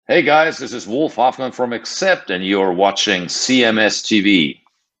Hey guys, this is Wolf Hoffman from Accept, and you're watching CMS TV.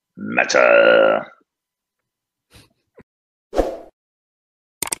 Meta.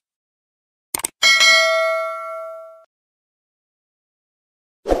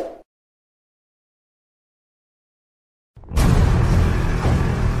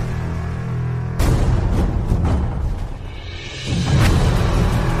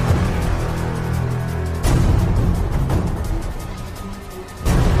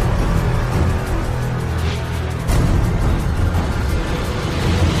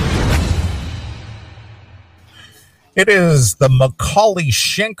 It is the Macaulay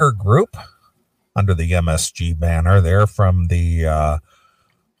Schenker Group under the MSG banner there from the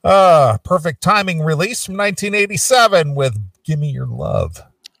Perfect Timing release from 1987 with Gimme Your Love.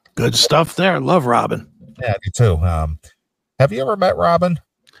 Good stuff there. Love Robin. Yeah, me too. Have you ever met Robin?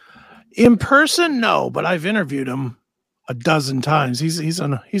 In person? No, but I've interviewed him a dozen times. He's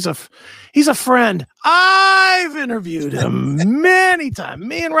a friend. I've interviewed him many times.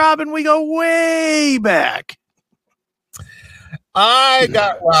 Me and Robin, we go way back. I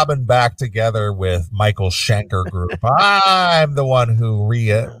got Robin back together with Michael Schenker Group. I'm the one who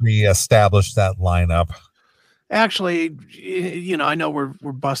re-established that lineup. Actually, I know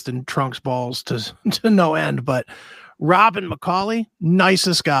we're busting Trunk's balls to no end, but Robin Macaulay,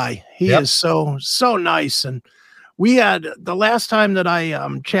 nicest guy. He is so nice. And we had the last time that I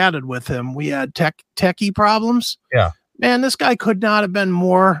chatted with him, we had techie problems. Yeah, man, this guy could not have been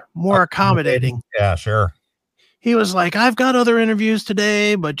more accommodating. Yeah, sure. He was like, I've got other interviews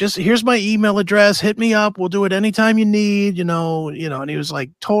today, but just here's my email address. Hit me up. We'll do it anytime you need, and he was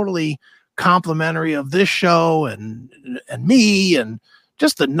like totally complimentary of this show and me, and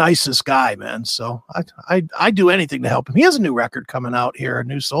just the nicest guy, man. So I do anything to help him. He has a new record coming out here, a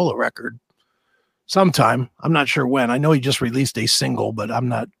new solo record sometime. I'm not sure when. I know he just released a single, but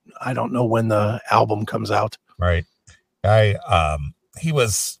I don't know when the album comes out. Right. He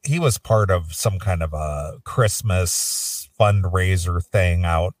was part of some kind of a Christmas fundraiser thing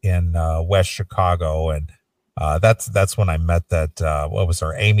out in West Chicago, and that's when I met that what was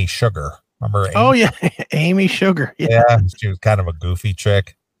her, Amy Sugar. Remember? Amy? Oh yeah, Amy Sugar. Yeah, she was kind of a goofy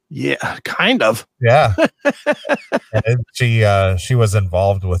chick. Yeah, kind of. Yeah, and she was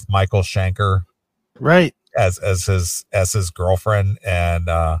involved with Michael Schenker, right, as his girlfriend, and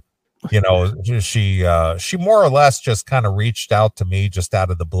she more or less just kind of reached out to me just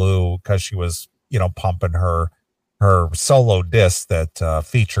out of the blue because she was, pumping her solo disc that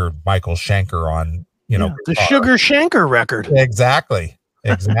featured Michael Schenker on, the guitar. Sugar Schenker record. Exactly.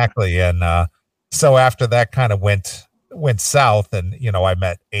 And so after that kind of went south, and, I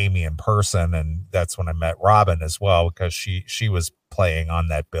met Amy in person, and that's when I met Robin as well, because she was playing on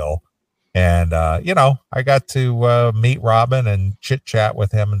that bill. And, I got to meet Robin and chit chat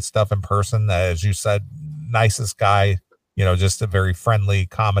with him and stuff in person. As you said, nicest guy, just a very friendly,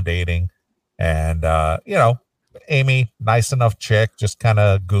 accommodating. And, Amy, nice enough chick, just kind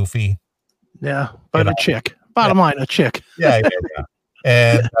of goofy. Yeah, but a chick. Bottom line, a chick. Yeah.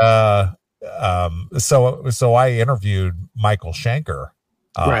 And so I interviewed Michael Schenker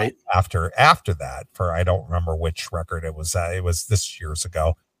right after that for, I don't remember which record it was. It was this years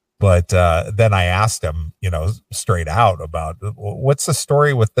ago. But then I asked him, straight out about what's the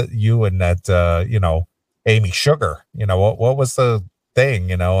story with you and that, Amy Sugar, what was the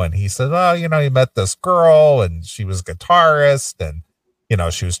thing, and he said, oh, he met this girl and she was a guitarist and,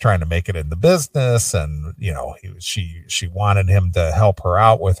 she was trying to make it in the business and, she wanted him to help her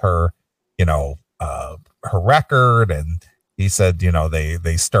out with her, her record. And he said,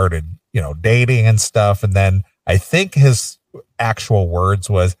 they started, dating and stuff. And then I think his actual words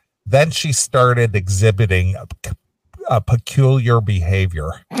was, then she started exhibiting a peculiar behavior.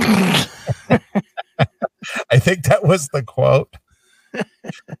 I think that was the quote.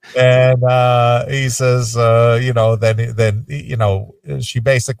 And he says, then she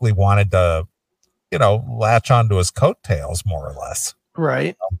basically wanted to, latch onto his coattails more or less.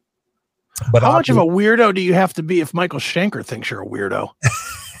 Right. But how much of a weirdo do you have to be if Michael Schenker thinks you're a weirdo?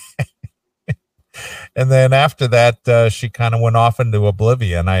 And then after that, she kind of went off into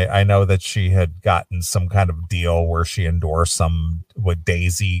oblivion. I know that she had gotten some kind of deal where she endorsed some with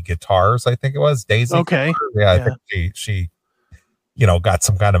Daisy Guitars. I think it was Daisy. Okay. Yeah. I think she, got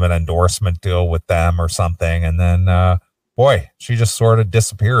some kind of an endorsement deal with them or something. And then, she just sort of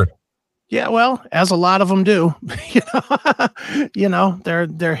disappeared. Yeah. Well, as a lot of them do,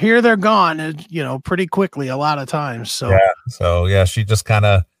 they're here, they're gone, pretty quickly a lot of times. So, she just kind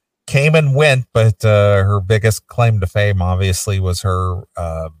of came and went, but her biggest claim to fame obviously was her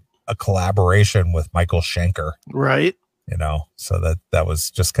a collaboration with Michael Schenker. Right. So that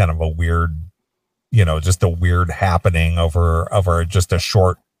was just kind of a weird, just a weird happening over just a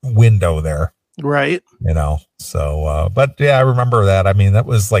short window there. Right. So, but yeah, I remember that. I mean, that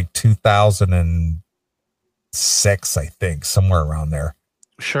was like 2006, I think, somewhere around there.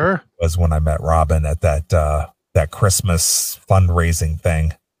 Sure. Was when I met Robin at that Christmas fundraising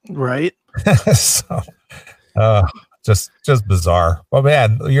thing. Right. So, just bizarre. Well,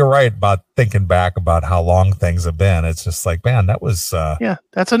 man, you're right about thinking back about how long things have been. It's just like, man, that was yeah,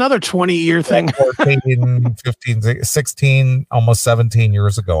 that's another 20-year thing. 14, 15, 16, almost 17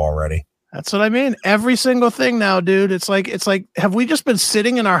 years ago already. That's what I mean. Every single thing now, dude. It's like, have we just been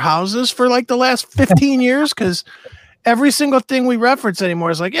sitting in our houses for like the last 15 years? Because every single thing we reference anymore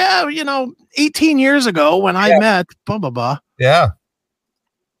is like, 18 years ago when I met blah blah blah. Yeah.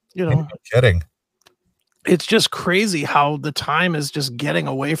 No kidding. It's just crazy how the time is just getting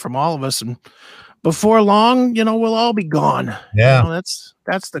away from all of us, and before long, we'll all be gone. Yeah.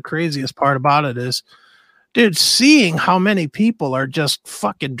 That's the craziest part about it is, dude, seeing how many people are just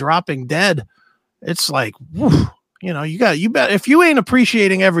fucking dropping dead. It's like, whew, you bet if you ain't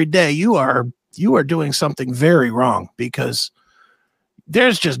appreciating every day, you are doing something very wrong, because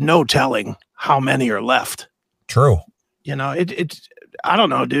there's just no telling how many are left. True. It's I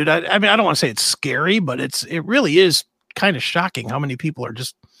don't know, dude. I mean, I don't want to say it's scary, but it really is kind of shocking how many people are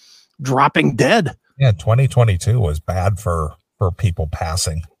just dropping dead. Yeah, 2022 was bad for people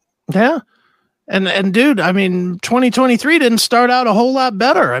passing. Yeah. And dude, I mean, 2023 didn't start out a whole lot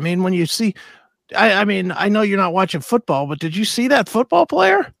better. I mean, when you see, I mean, I know you're not watching football, but did you see that football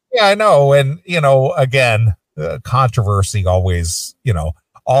player? Yeah, I know. And, again, controversy always,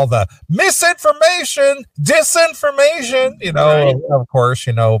 all the misinformation, disinformation, Right. Of course,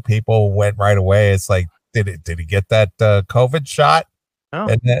 people went right away. It's like, did he get that COVID shot? Oh.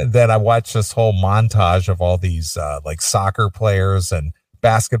 And then I watched this whole montage of all these like soccer players and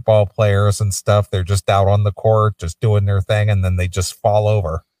basketball players and stuff. They're just out on the court, just doing their thing. And then they just fall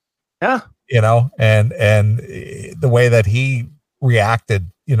over. Yeah. And the way that he reacted,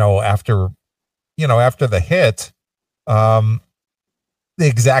 after the hit, the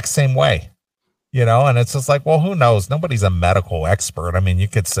exact same way, and it's just like, well, who knows? Nobody's a medical expert. I mean, you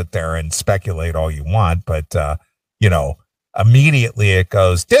could sit there and speculate all you want, but, immediately it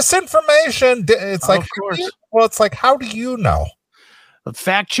goes disinformation. It's like, of course. Well, it's like, how do you know? The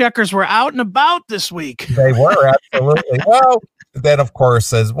fact checkers were out and about this week. They were, absolutely. Well, then of course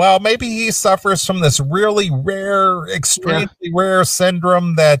says, well, maybe he suffers from this really rare, extremely rare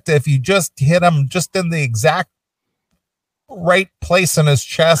syndrome that if you just hit him just in the exact right place in his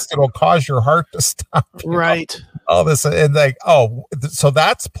chest, it'll cause your heart to stop. Right. All this, and like, so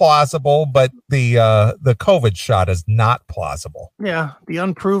that's plausible, but the COVID shot is not plausible. Yeah, the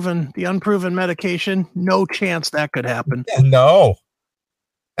unproven medication, no chance that could happen. No.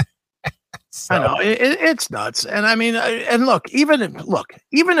 So. I know it's nuts. And I mean, and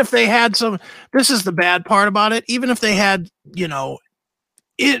even if they had some, this is the bad part about it. Even if they had,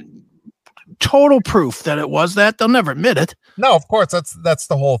 total proof that it was that, they'll never admit it. No, of course, that's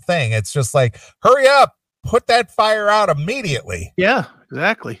the whole thing. It's just like, hurry up, put that fire out immediately. Yeah,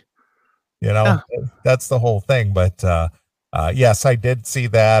 exactly. That's the whole thing. But yes, I did see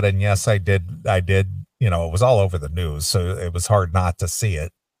that, and yes, I did. It was all over the news, so it was hard not to see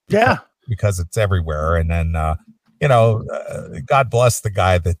it. Yeah. Because it's everywhere. And then, God bless the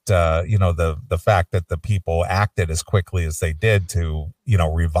guy that, the fact that the people acted as quickly as they did to,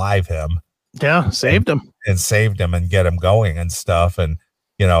 revive him. Yeah. Saved him and get him going and stuff. And,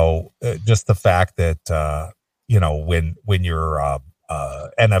 just the fact that, when you're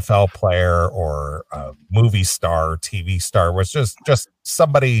NFL player or a movie star or TV star was just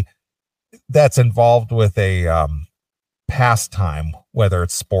somebody that's involved with a, pastime, whether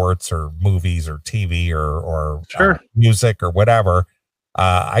it's sports or movies or TV or sure. Music or whatever.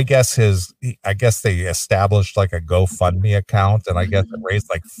 I guess they established like a GoFundMe account, and I guess it raised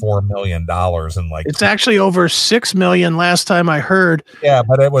like $4 million, and like it's actually over 6 million last time I heard. Yeah,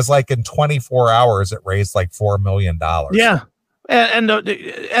 but it was like in 24 hours it raised like $4 million. Yeah.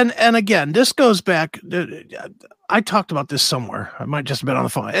 And again, this goes back. I talked about this somewhere. I might just have been on the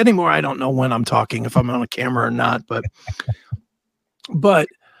phone anymore. I don't know when I'm talking, if I'm on a camera or not, but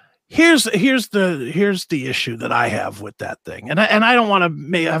here's the issue that I have with that thing. And I don't want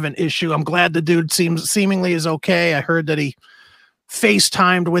to have an issue. I'm glad the dude seemingly is okay. I heard that he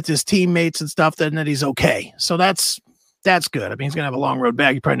FaceTimed with his teammates and stuff, and that he's okay. So that's good. I mean, he's going to have a long road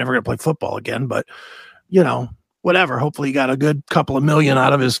back. He's probably never going to play football again, but whatever. Hopefully he got a good couple of million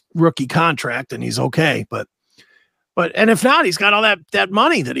out of his rookie contract and he's okay. But, and if not, he's got all that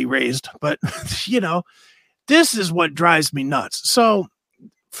money that he raised. But, this is what drives me nuts. So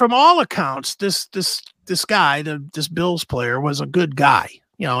from all accounts, this guy, this Bills player, was a good guy,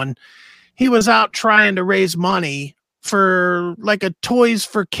 and he was out trying to raise money for like a Toys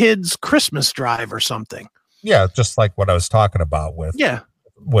for Kids Christmas drive or something. Yeah, just like what I was talking about with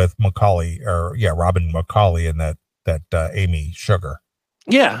Macaulay, or Robin Macaulay and that Amy Sugar.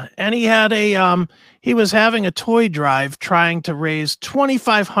 Yeah, and he had he was having a toy drive trying to raise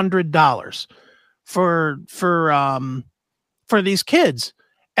 $2,500 for these kids.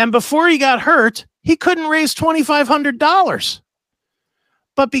 And before he got hurt, he couldn't raise $2,500.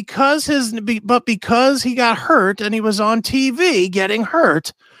 But because he got hurt and he was on TV getting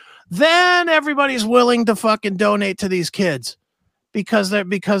hurt, then everybody's willing to fucking donate to these kids because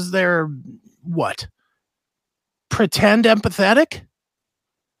they're what? Pretend empathetic?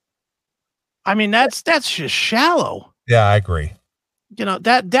 I mean, that's just shallow. Yeah, I agree.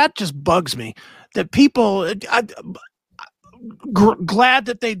 That just bugs me. That people glad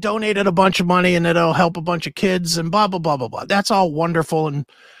that they donated a bunch of money and it'll help a bunch of kids and blah blah blah blah blah. That's all wonderful and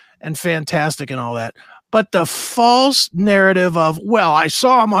fantastic and all that. But the false narrative of, well, I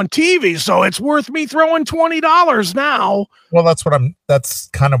saw him on TV, so it's worth me throwing $20 now. Well, that's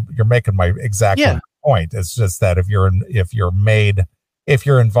kind of, you're making my exact point. It's just that if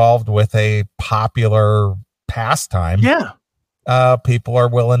you're involved with a popular pastime, people are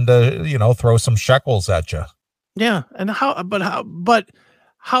willing to, throw some shekels at you. Yeah. And how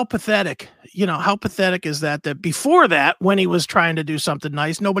pathetic, how pathetic is that before that, when he was trying to do something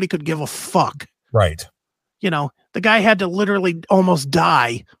nice, nobody could give a fuck. Right. The guy had to literally almost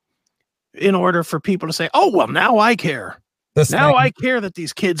die in order for people to say, oh, well, now I care. I care that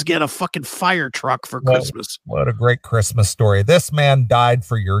these kids get a fucking fire truck for Christmas. What a great Christmas story. This man died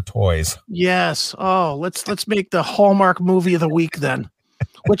for your toys. Yes. Oh, let's make the Hallmark movie of the week then,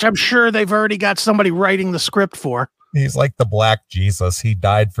 which I'm sure they've already got somebody writing the script for. He's like the Black Jesus. He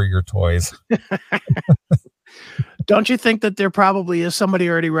died for your toys. Don't you think that there probably is somebody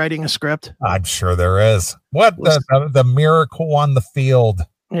already writing a script? I'm sure there is. What the miracle on the field?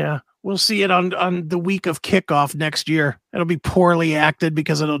 Yeah. We'll see it on the week of kickoff next year. It'll be poorly acted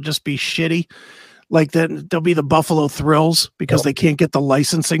because it'll just be shitty. Like that, there'll be the Buffalo Thrills because they can't get the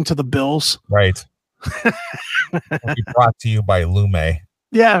licensing to the Bills. Right. It'll be brought to you by Lume.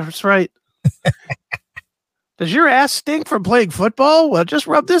 Yeah, that's right. Does your ass stink from playing football? Well, just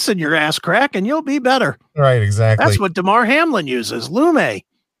rub this in your ass crack and you'll be better. Right, exactly. That's what DeMar Hamlin uses, Lume.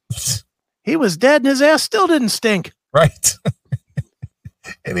 He was dead and his ass still didn't stink. Right.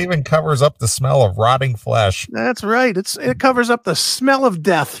 It even covers up the smell of rotting flesh. That's right. It covers up the smell of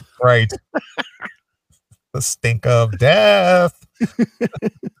death. Right. The stink of death.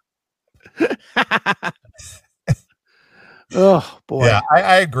 Oh boy. Yeah,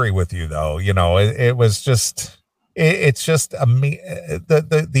 I agree with you though. It was just, it's just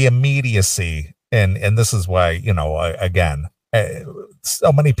the immediacy. And this is why, again,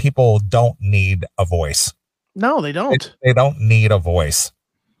 so many people don't need a voice. No, they don't. They don't need a voice.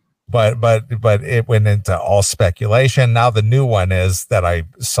 But it went into all speculation. Now the new one is that I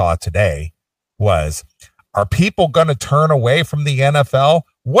saw today was, are people going to turn away from the NFL?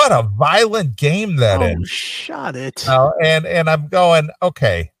 What a violent game that is. Shut it. And I'm going,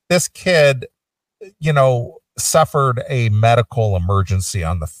 okay, this kid, suffered a medical emergency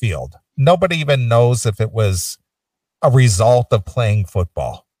on the field. Nobody even knows if it was a result of playing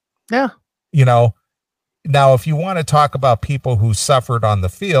football. Yeah. Now, if you want to talk about people who suffered on the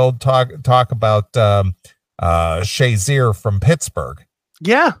field, talk about Shazier from Pittsburgh.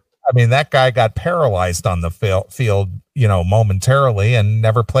 Yeah. I mean, that guy got paralyzed on the field, momentarily and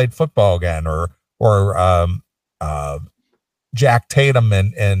never played football again. Or Jack Tatum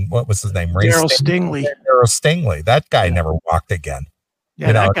and what was his name? Daryl Stingley. Daryl Stingley. That guy never walked again.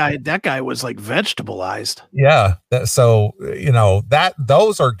 Yeah, that guy was like vegetableized. Yeah. So,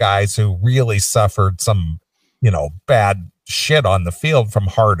 those are guys who really suffered some, bad shit on the field from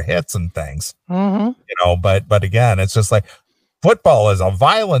hard hits and things. Mm-hmm. But again, it's just like football is a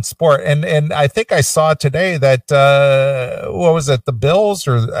violent sport. And I think I saw today that, what was it? The Bills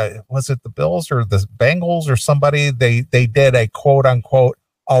or was it the Bills or the Bengals or somebody? They did a quote unquote,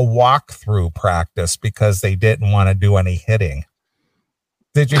 a walkthrough practice because they didn't want to do any hitting.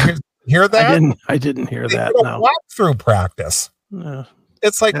 Did you hear that? I didn't hear that. No. Walkthrough practice. No.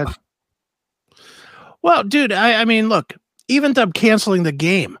 It's like, well, dude, I mean, look, even them canceling the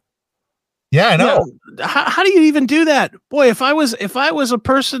game. Yeah, I know. How do you even do that? Boy, if I was a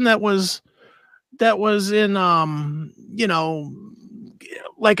person that was in,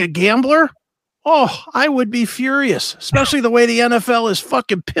 like a gambler, I would be furious, especially the way the NFL is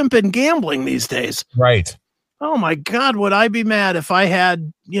fucking pimping gambling these days. Right. Oh my God, would I be mad if I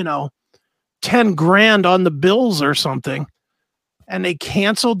had, 10 grand on the Bills or something and they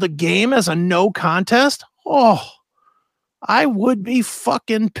canceled the game as a no contest? Oh, I would be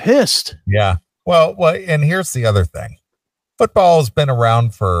fucking pissed. Yeah. Well, and here's the other thing. Football has been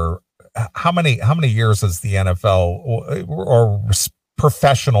around for how many years has the NFL or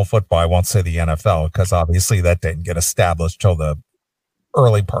professional football? I won't say the NFL because obviously that didn't get established till the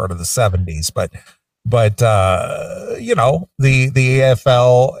early part of the 70s, but the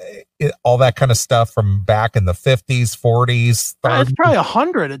AFL, all that kind of stuff from back in the 50s, 40s, 30s. It's probably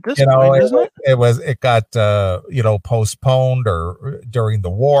 100 at this point, isn't it? It got postponed or during the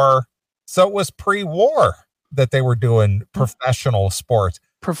war. So it was pre-war that they were doing professional sports.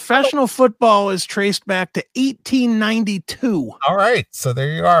 Professional football is traced back to 1892. All right. So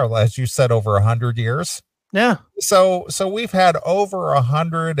there you are. As you said, over 100 years. Yeah. So we've had over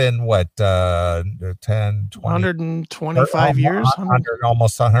 100 and 10, 20, 125 years,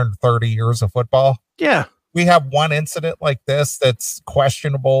 almost 130 years of football. Yeah. We have one incident like this that's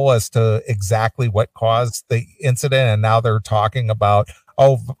questionable as to exactly what caused the incident. And now they're talking about,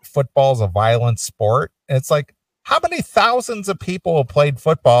 football's a violent sport. And it's like, how many thousands of people have played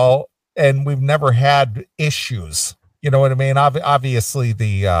football and we've never had issues? You know what I mean? Obviously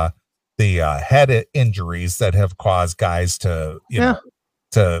the head injuries that have caused guys to,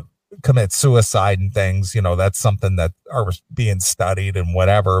 to commit suicide and things, that's something that are being studied and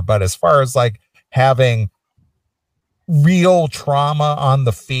whatever. But as far as like having real trauma on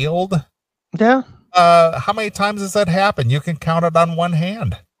the field, how many times has that happened? You can count it on one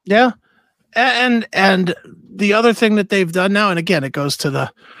hand. Yeah. And the other thing that they've done now, and again, it goes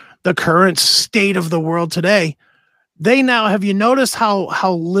to the current state of the world today. They now, have you noticed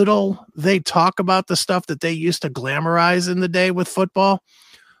how little they talk about the stuff that they used to glamorize in the day with football?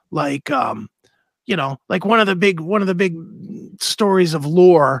 Like, like one of the big stories of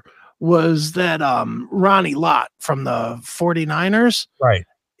lore was that Ronnie Lott from the 49ers, right?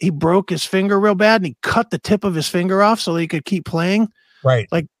 He broke his finger real bad and he cut the tip of his finger off so he could keep playing. Right.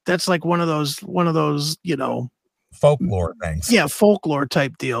 Like that's like one of those, folklore things. Yeah, folklore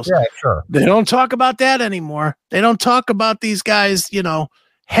type deals. Yeah, sure. They don't talk about that anymore. They don't talk about these guys,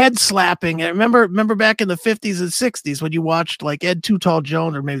 head slapping. And remember back in the 50s and 60s when you watched like Ed Too Tall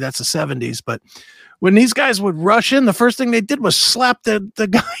Jones, or maybe that's the 70s, but when these guys would rush in, the first thing they did was slap the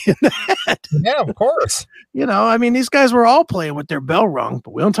guy in the head. Yeah, of course. These guys were all playing with their bell rung,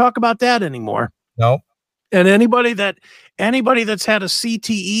 but we don't talk about that anymore. Nope. And anybody that's had a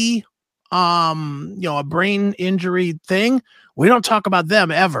CTE, a brain injury thing, we don't talk about them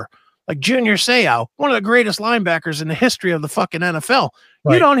ever. Like Junior Seau, one of the greatest linebackers in the history of the fucking NFL.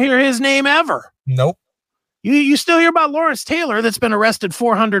 Right. You don't hear his name ever. Nope. You still hear about Lawrence Taylor that's been arrested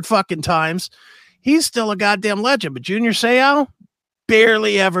 400 fucking times. He's still a goddamn legend, but Junior Seau,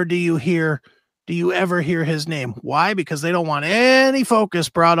 barely ever do you ever hear his name. Why? Because they don't want any focus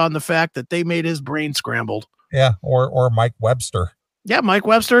brought on the fact that they made his brain scrambled. Yeah, or Mike Webster. Yeah, Mike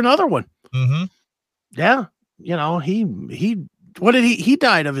Webster, another one. Mm-hmm. Yeah, he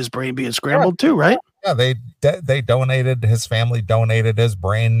died of his brain being scrambled too, right? Yeah, they donated, his family donated his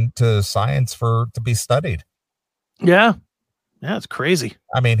brain to science to be studied. Yeah. Yeah, it's crazy.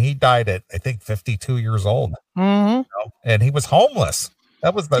 I mean, he died at, I think, 52 years old. Mm-hmm. And he was homeless.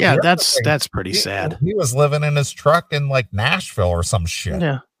 That was that's pretty sad. He was living in his truck in like Nashville or some shit.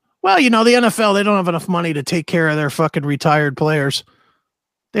 Yeah. Well, the NFL, they don't have enough money to take care of their fucking retired players.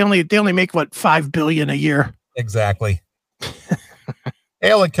 They only make what, $5 billion a year. Exactly.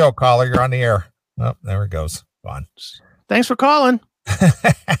 Hail and kill caller, you're on the air. Oh, there it goes. Gone. Thanks for calling.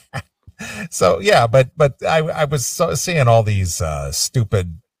 So yeah, but I was seeing all these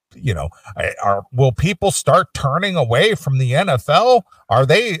stupid, will people start turning away from the NFL?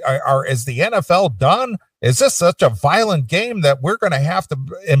 Is the NFL done? Is this such a violent game that we're going to have to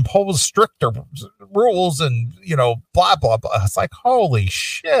impose stricter rules and, blah, blah, blah. It's like, holy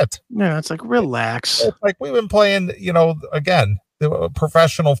shit. Yeah. It's like, relax. It's like we've been playing, again, the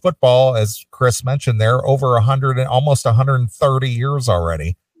professional football, as Chris mentioned there, over 100 and almost 130 years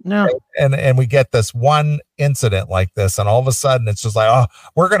already. No. And we get this one incident like this, and all of a sudden it's just like, oh,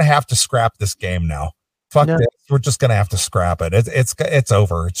 we're gonna have to scrap this game now. Fuck this. We're just gonna have to scrap it. It's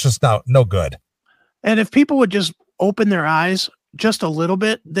over. It's just no good. And if people would just open their eyes just a little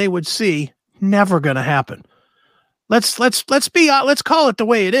bit, they would see never gonna happen. Let's call it the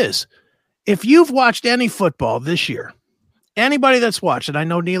way it is. If you've watched any football this year, anybody that's watched it, I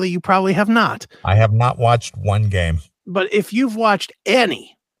know Neely, you probably have not. I have not watched one game. But if you've watched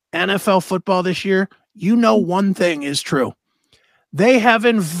any NFL football this year, one thing is true. They have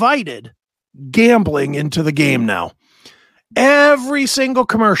invited gambling into the game now. Every single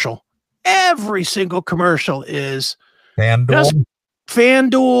commercial is FanDuel.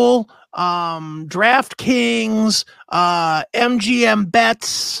 FanDuel, DraftKings, MGM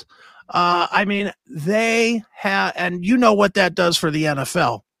Bets. I mean, they have, and you know what that does for the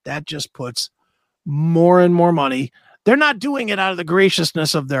NFL. That just puts more and more money. They're not doing it out of the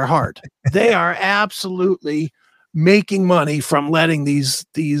graciousness of their heart. They are absolutely making money from letting these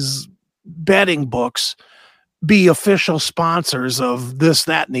betting books be official sponsors of this,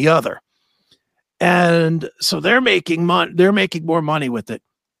 that, and the other. And so they're making money. They're making more money with it.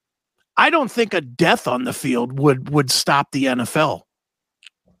 I don't think a death on the field would stop the NFL.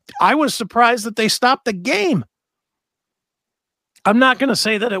 I was surprised that they stopped the game. I'm not going to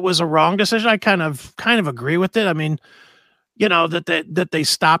say that it was a wrong decision. I kind of agree with it. I mean, you know, that they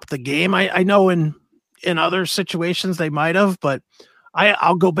stopped the game. I know in other situations they might have, but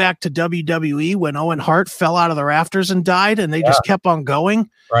I'll go back to WWE when Owen Hart fell out of the rafters and died, and they just kept on going.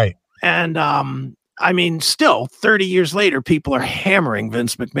 Right. And I mean, still 30 years later, people are hammering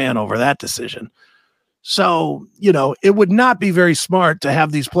Vince McMahon over that decision. So, you know, it would not be very smart to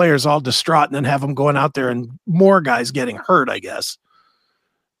have these players all distraught and then have them going out there and more guys getting hurt, I guess.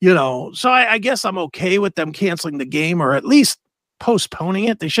 You know, so I guess I'm okay with them canceling the game or at least postponing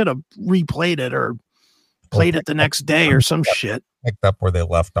it. They should have replayed it or played it the next day or some shit. Picked up where they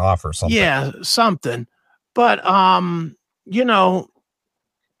left off or something. Yeah, something. But, you know,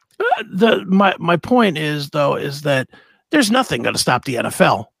 my point is that there's nothing going to stop the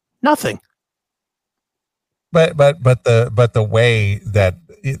NFL. Nothing. But the way that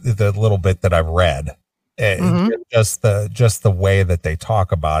the little bit that I've read, just the way that they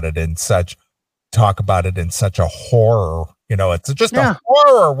talk about it in such a horror, you know, it's just a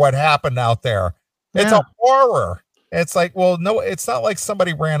horror what happened out there. It's a horror. It's like, well, no, it's not like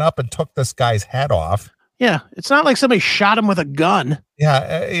somebody ran up and took this guy's head off. Yeah, it's not like somebody shot him with a gun.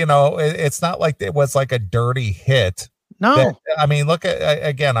 Yeah, you know, it's not like it was like a dirty hit. No. I mean, look at,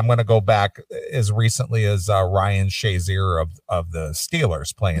 again, I'm going to go back as recently as Ryan Shazier of the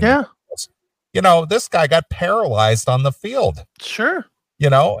Steelers playing. Yeah. You know, this guy got paralyzed on the field. Sure.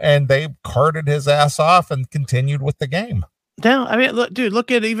 You know, and they carted his ass off and continued with the game. Yeah, I mean,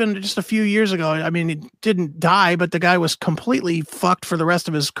 look at even just a few years ago. I mean, he didn't die, but the guy was completely fucked for the rest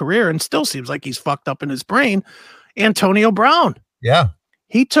of his career and still seems like he's fucked up in his brain. Antonio Brown. Yeah.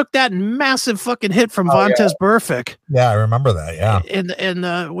 He took that massive fucking hit from Vontaze Burfict. Yeah, I remember that. Yeah. In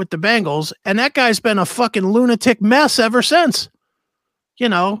with the Bengals, and that guy's been a fucking lunatic mess ever since. You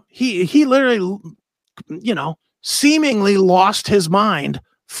know, he literally, you know, seemingly lost his mind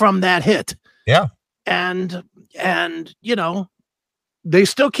from that hit. Yeah. And you know, they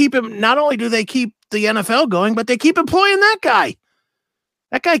still keep him. Not only do they keep the NFL going, but they keep employing that guy.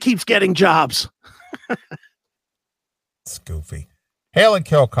 That guy keeps getting jobs. It's goofy. Hail and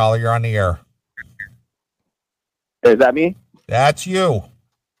kill, caller. You're on the air. Is that me? That's you.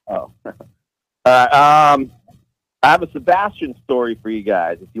 Oh. I have a Sebastian story for you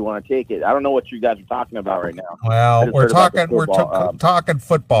guys if you want to take it. I don't know what you guys are talking about right now. Well, we're talking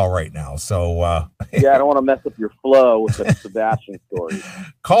football right now. So yeah, I don't want to mess up your flow with the Sebastian story.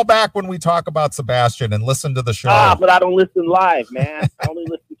 Call back when we talk about Sebastian and listen to the show. But I don't listen live, man. I only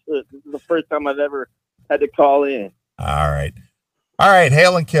listen to it. This is the first time I've ever had to call in. All right,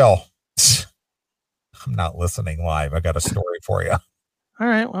 hail and kill. I'm not listening live. I got a story for you. All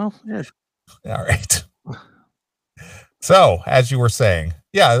right, well, yeah. All right. So, as you were saying,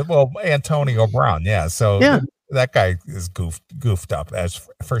 Antonio Brown, so that guy is goofed up as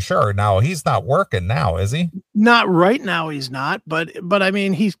for sure. Now he's not working now, is he? Not right now, he's not. But I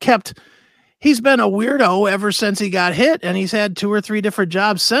mean, he's been a weirdo ever since he got hit, and he's had 2 or 3 different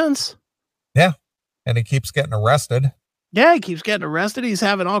jobs since. Yeah, and he keeps getting arrested. Yeah, he keeps getting arrested. He's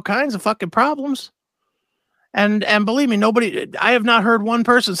having all kinds of fucking problems. And believe me, I have not heard one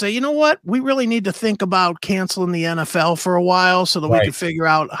person say, you know what, we really need to think about canceling the NFL for a while so that we can figure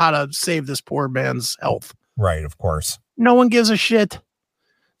out how to save this poor man's health. Right, of course. No one gives a shit.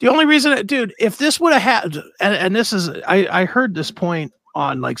 The only reason, dude, if this would have happened, and this is, I heard this point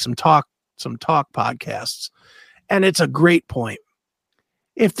on like some talk podcasts, and it's a great point.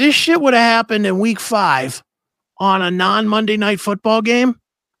 If this shit would have happened in week 5 on a non-Monday night football game,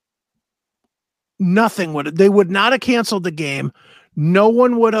 they would not have canceled the game. No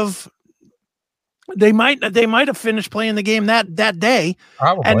one would have. They might have finished playing the game that day,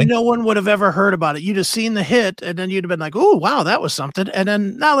 probably, and no one would have ever heard about it. You'd have seen the hit, and then you'd have been like, "Oh, wow, that was something." And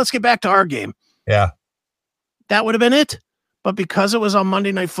then now let's get back to our game. Yeah, that would have been it. But because it was on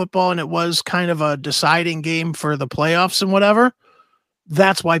Monday Night Football and it was kind of a deciding game for the playoffs and whatever,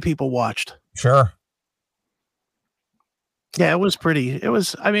 that's why people watched. Sure. Yeah, it was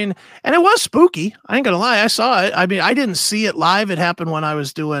I mean, and it was spooky. I ain't gonna lie. I saw it. I mean, I didn't see it live. It happened when I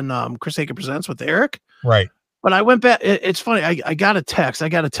was doing Chris Akin Presents with Eric. Right. But I went back. It's funny. I got a text. I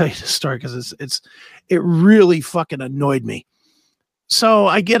got to tell you this story because it really fucking annoyed me. So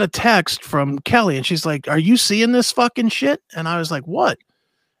I get a text from Kelly and she's like, "Are you seeing this fucking shit?" And I was like, "What?"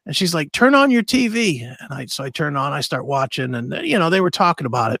 And she's like, "Turn on your TV." And so I turn on, I start watching, and they were talking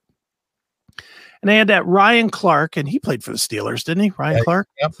about it. And they had that Ryan Clark, and he played for the Steelers, didn't he? Ryan Clark?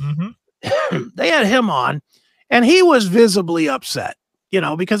 Yep. Mm-hmm. They had him on, and he was visibly upset,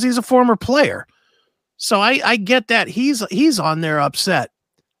 because he's a former player. So I get that he's on there upset.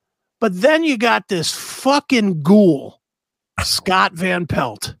 But then you got this fucking ghoul, Scott Van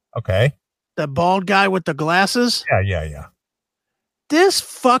Pelt. Okay. The bald guy with the glasses. Yeah. This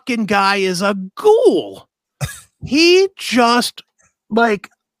fucking guy is a ghoul. He just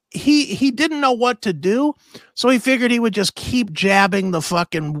he didn't know what to do. So he figured he would just keep jabbing the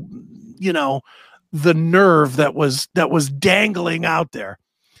fucking, the nerve that was dangling out there.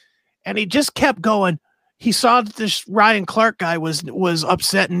 And he just kept going. He saw that this Ryan Clark guy was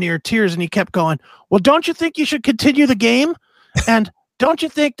upset and near tears, and he kept going, "Well, don't you think you should continue the game? And don't you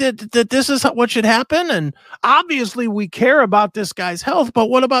think that this is what should happen? And obviously we care about this guy's health, but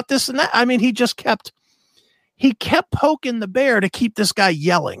what about this and that?" I mean, he kept poking the bear to keep this guy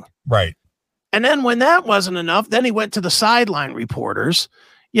yelling. Right. And then when that wasn't enough, then he went to the sideline reporters,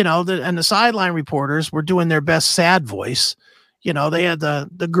 and the sideline reporters were doing their best sad voice. They had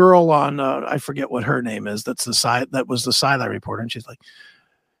the girl on, I forget what her name is. That was the sideline reporter. And she's like,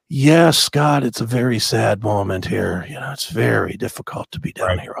 "Yes, Scott, it's a very sad moment here. It's very difficult to be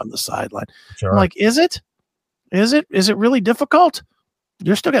down here on the sideline." Sure. I'm like, is it? Is it really difficult?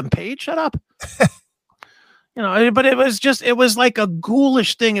 You're still getting paid? Shut up. But it was like a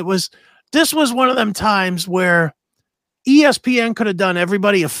ghoulish thing. This was one of them times where ESPN could have done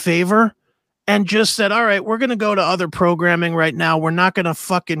everybody a favor and just said, "All right, we're going to go to other programming right now. We're not going to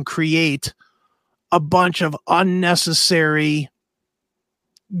fucking create a bunch of unnecessary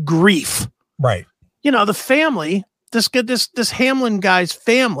grief." Right. The family, this Hamlin guy's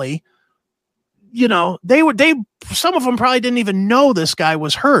family, some of them probably didn't even know this guy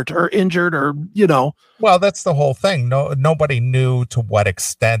was hurt or injured or. Well, that's the whole thing. Nobody knew to what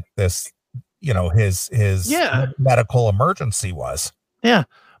extent this, his medical emergency was. Yeah.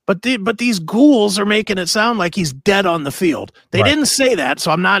 But these ghouls are making it sound like he's dead on the field. They didn't say that,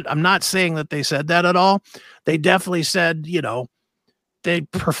 so I'm not saying that they said that at all. They definitely said, they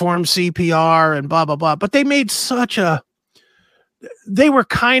performed CPR and blah blah blah. But they made they were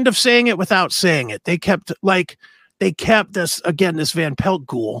kind of saying it without saying it. They kept this Van Pelt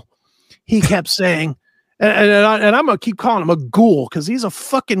ghoul. He kept saying, and I'm gonna keep calling him a ghoul because he's a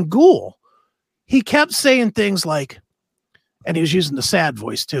fucking ghoul. He kept saying things like. And he was using the sad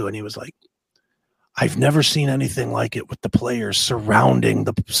voice too. And he was like, "I've never seen anything like it with the players surrounding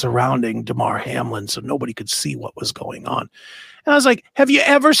Damar Hamlin so nobody could see what was going on." And I was like, "Have you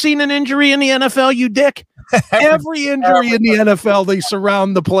ever seen an injury in the NFL, you dick?" Every injury in the NFL, they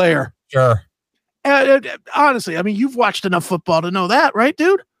surround the player. Sure. Honestly, I mean, you've watched enough football to know that, right,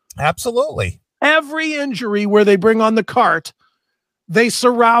 dude? Absolutely. Every injury where they bring on the cart, they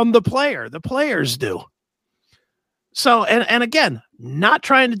surround the player. The players do. So, and again, not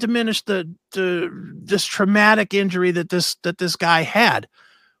trying to diminish this traumatic injury that this guy had,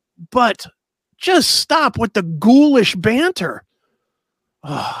 but just stop with the ghoulish banter.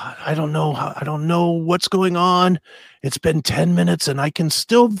 Oh, I don't know what's going on. It's been 10 minutes and I can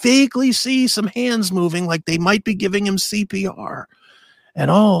still vaguely see some hands moving like they might be giving him CPR. And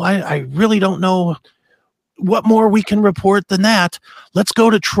I really don't know what more we can report than that. Let's go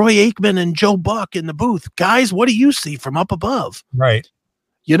to Troy Aikman and Joe Buck in the booth. Guys, what do you see from up above? Right.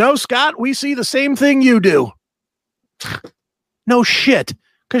 Scott, we see the same thing you do. No shit,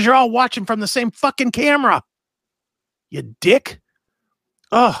 because you're all watching from the same fucking camera. You dick.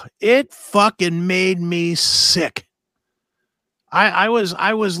 Oh, it fucking made me sick. I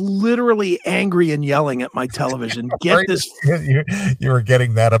was literally angry and yelling at my television. Get this. You were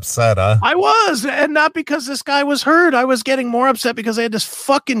getting that upset, huh? I was, and not because this guy was hurt. I was getting more upset because I had this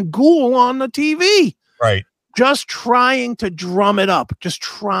fucking ghoul on the TV. Right. Just trying to drum it up, just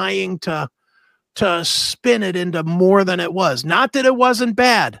trying to spin it into more than it was. Not that it wasn't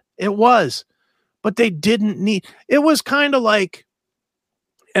bad. It was. But they didn't need. It was kind of like,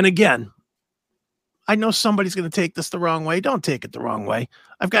 and again, I know somebody's going to take this the wrong way. Don't take it the wrong way.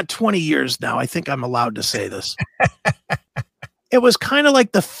 I've got 20 years now. I think I'm allowed to say this. It was kind of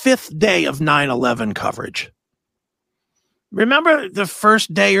like the fifth day of 9/11 coverage. Remember the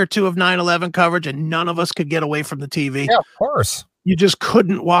first day or two of 9/11 coverage and none of us could get away from the TV? Yeah, of course. You just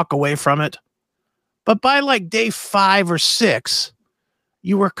couldn't walk away from it. But by like day 5 or 6,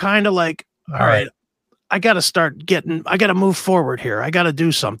 you were kind of like, all right, I got to move forward here. I got to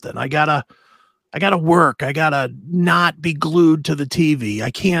do something. I got to work. I got to not be glued to the TV.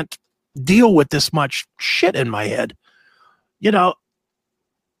 I can't deal with this much shit in my head, you know?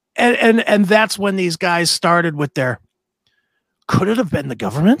 And that's when these guys started with their, could it have been the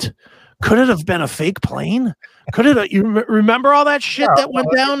government? Could it have been a fake plane? Could it? You remember all that shit that went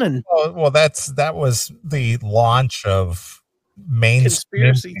down? And that was the launch of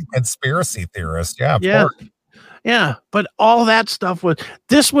conspiracy theorists. Yeah, yeah. But all that stuff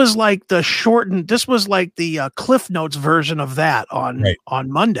was like the Cliff Notes version of that on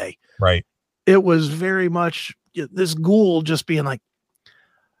Monday. Right. It was very much this Ghoul just being like,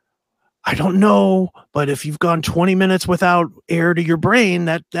 I don't know, but if you've gone 20 minutes without air to your brain,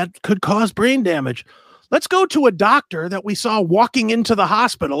 that could cause brain damage. Let's go to a doctor that we saw walking into the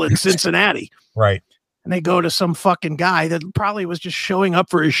hospital in Cincinnati. Right. And they go to some fucking guy that probably was just showing up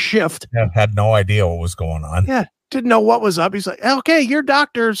for his shift. Yeah, had no idea what was going on. Yeah. Didn't know what was up. He's like, okay, you're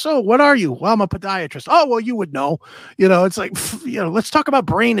doctor. So what are you? Well, I'm a podiatrist. Oh, well, you would know. It's like, let's talk about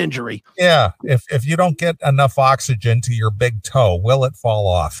brain injury. Yeah. If you don't get enough oxygen to your big toe, will it fall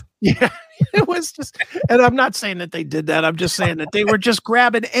off? Yeah, it was just, and I'm not saying that they did that. I'm just saying that they were just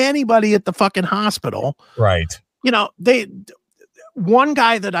grabbing anybody at the fucking hospital. Right. One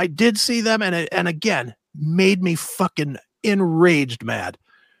guy that I did see them and again, made me fucking enraged mad.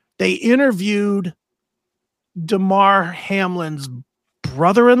 They interviewed Damar Hamlin's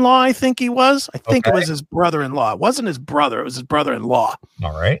brother-in-law. I think he was. I think it was his brother-in-law. It wasn't his brother. It was his brother-in-law.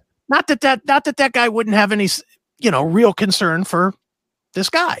 All right. Not that guy wouldn't have any, real concern for this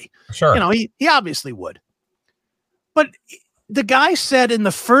guy. Sure. He obviously would. But the guy said in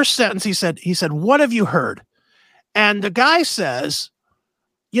the first sentence, he said, what have you heard? And the guy says,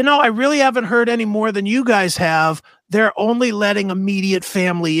 I really haven't heard any more than you guys have. They're only letting immediate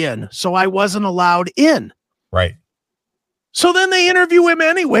family in. So I wasn't allowed in. Right. So then they interview him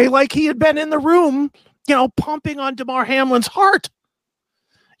anyway, like he had been in the room, pumping on Damar Hamlin's heart.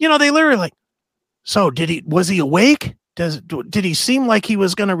 They literally like, so was he awake? Did he seem like he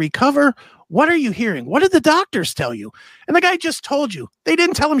was going to recover? What are you hearing? What did the doctors tell you? And the guy just told you. They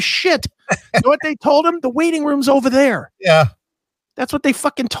didn't tell him shit. You know what they told him? The waiting room's over there. Yeah. That's what they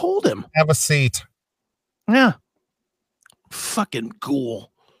fucking told him. Have a seat. Yeah. Fucking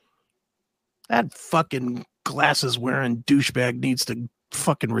Ghoul. That fucking glasses wearing douchebag needs to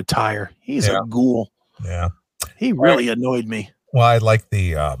fucking retire. He's a Ghoul. Yeah. He really annoyed me. Well, I like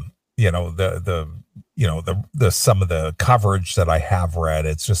the some of the coverage that I have read.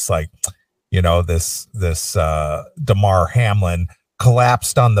 It's just like, this Damar Hamlin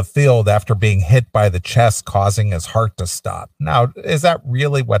collapsed on the field after being hit by the chest, causing his heart to stop. Now, is that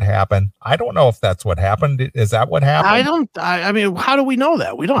really what happened? I don't know if that's what happened. Is that what happened? I mean, how do we know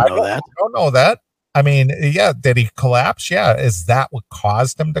that? We don't know that. I don't know that. I mean, yeah. Did he collapse? Yeah. Is that what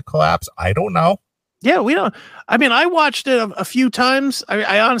caused him to collapse? I don't know. Yeah, we don't. I mean, I watched it a few times.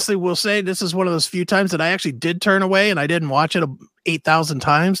 I honestly will say this is one of those few times that I actually did turn away and I didn't watch it 8,000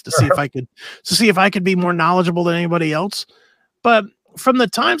 times to see if I could be more knowledgeable than anybody else. But from the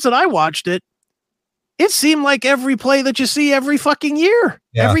times that I watched it, it seemed like every play that you see every fucking year,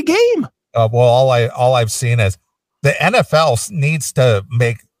 every game. Well, all I've seen is the NFL needs to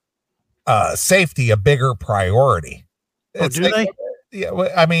make safety a bigger priority. Oh, do they? Yeah,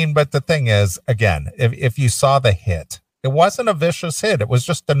 I mean, but the thing is, again, if you saw the hit, it wasn't a vicious hit. It was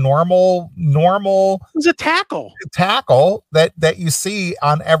just a normal. It was a tackle that you see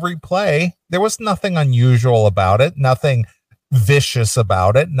on every play. There was nothing unusual about it, nothing vicious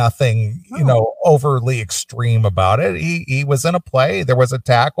about it, nothing, overly extreme about it. He was in a play. There was a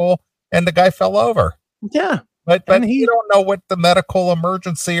tackle and the guy fell over. Yeah. But you don't know what the medical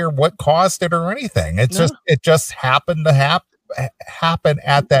emergency or what caused it or anything. It just happened to happen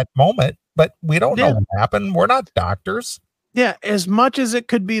at that moment, but we don't know what happened. We're not doctors. Yeah, as much as it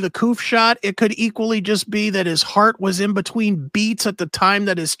could be the coof shot, it could equally just be that his heart was in between beats at the time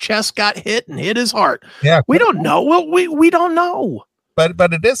that his chest got hit and hit his heart. Yeah, we don't know. Well, we don't know. But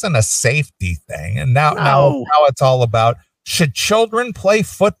it isn't a safety thing. And now it's all about, should children play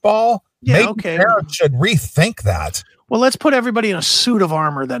football? Yeah, Maybe parents should rethink that. Well, let's put everybody in a suit of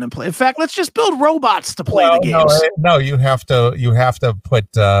armor then and play. In fact, let's just build robots to play the games. No, you have to put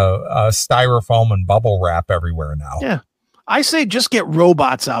styrofoam and bubble wrap everywhere now. Yeah, I say just get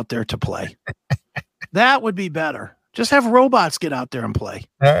robots out there to play. That would be better. Just have robots get out there and play.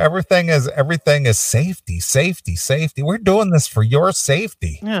 Everything is safety. We're doing this for your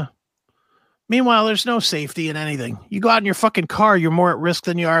safety. Yeah. Meanwhile, there's no safety in anything. You go out in your fucking car, you're more at risk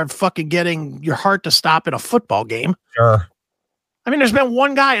than you are of fucking getting your heart to stop in a football game. Sure. I mean, there's been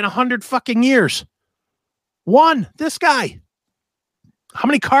one guy in 100 fucking years. This guy. How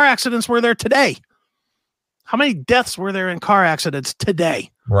many car accidents were there today? How many deaths were there in car accidents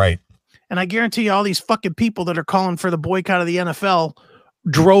today? Right. And I guarantee you all these fucking people that are calling for the boycott of the NFL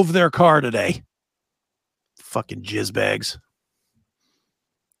drove their car today. Fucking jizzbags.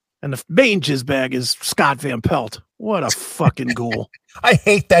 And the main jizzbag is Scott Van Pelt. What a fucking ghoul. I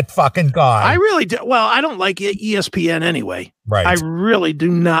hate that fucking guy. I really do. Well, I don't like ESPN anyway. Right. I really do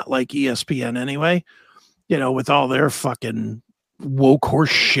not like ESPN anyway. You know, with all their fucking woke horse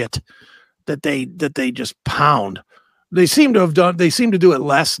shit that they just pound. They seem to do it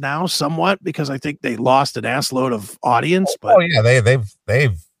less now, somewhat, because I think they lost an assload of audience. But yeah,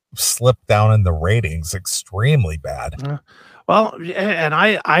 they've slipped down in the ratings extremely bad. Well, and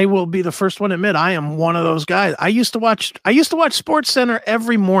I will be the first one to admit I am one of those guys. I used to watch Sports Center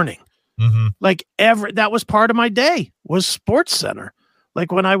every morning. Mm-hmm. Like that was part of my day was Sports Center.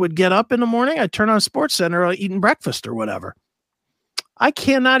 Like when I would get up in the morning, I'd turn on Sports Center, eating breakfast or whatever. I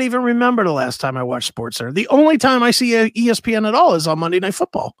cannot even remember the last time I watched Sports Center. The only time I see ESPN at all is on Monday Night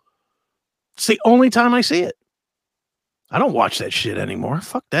Football. It's the only time I see it. I don't watch that shit anymore.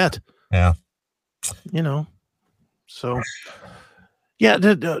 Fuck that. Yeah. You know, so yeah,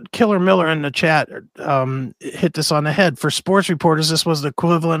 the Killer Miller in the chat hit this on the head. For sports reporters, this was the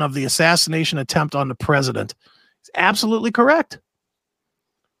equivalent of the assassination attempt on the president. It's absolutely correct.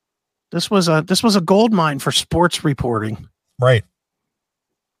 This was a gold mine for sports reporting. Right.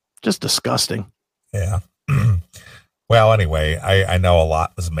 Just disgusting. Yeah. Well, anyway, I know a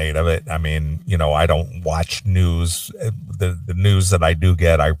lot was made of it. I mean, you know, I don't watch news. The news that I do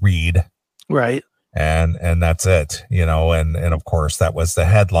get, I read. Right. And that's it, you know, and of course that was the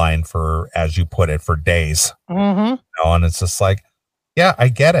headline for, as you put it, for days. Mm-hmm. You know, and it's just like, yeah, I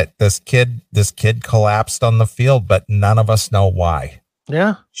get it. This kid collapsed on the field, but none of us know why.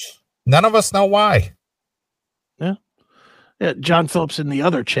 Yeah. None of us know why. Yeah, John Phillips in the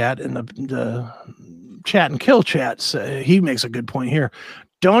other chat, in the chat and kill chats, he makes a good point here.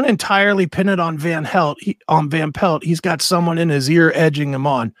 Don't entirely pin it on Van Pelt. He's got someone in his ear edging him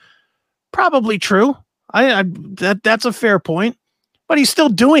on. Probably true. That's a fair point, but he's still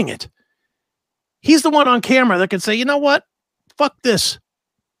doing it. He's the one on camera that could say, you know what? Fuck this.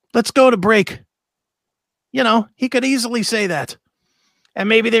 Let's go to break. You know, he could easily say that. And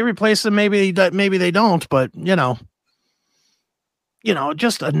maybe they replace him. Maybe they don't, but you know,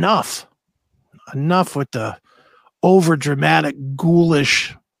 just enough with the over dramatic,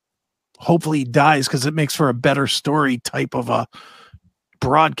 ghoulish, hopefully he dies because it makes for a better story type of a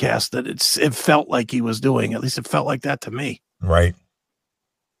broadcast that it felt like he was doing. At least it felt like that to me. Right.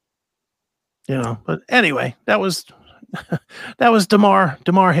 You know, but anyway, that was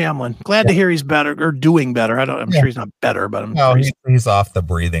Damar Hamlin. Glad to hear he's better or doing better. I'm sure he's not better, but he's off the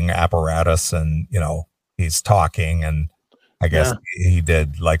breathing apparatus and, you know, he's talking, and I guess he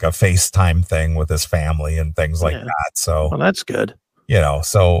did like a FaceTime thing with his family and things like that. So, well, that's good. You know,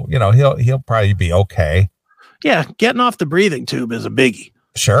 so, you know, he'll probably be okay. Yeah. Getting off the breathing tube is a biggie.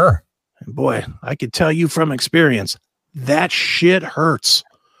 Sure. And boy, I could tell you from experience, that shit hurts.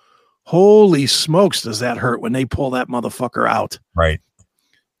 Holy smokes, does that hurt when they pull that motherfucker out? Right.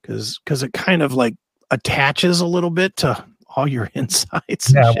 Because it kind of like attaches a little bit to all your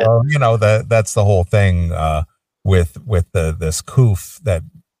insides. Yeah, well, you know, that's the whole thing with this coof that,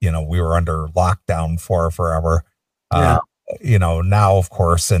 you know, we were under lockdown for forever. You know, now of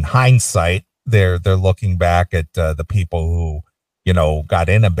course in hindsight they're looking back at the people who, you know, got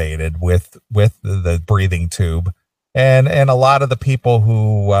intubated with the breathing tube, and a lot of the people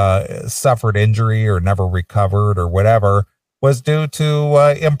who suffered injury or never recovered or whatever was due to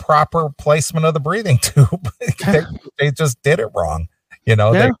improper placement of the breathing tube. they just did it wrong. You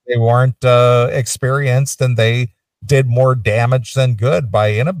know, they weren't experienced, and they did more damage than good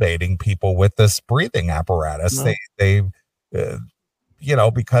by intubating people with this breathing apparatus. No. They you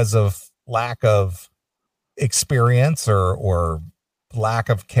know, because of lack of experience or lack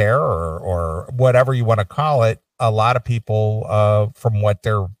of care or whatever you want to call it, a lot of people, from what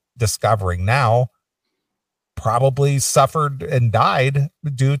they're discovering now, probably suffered and died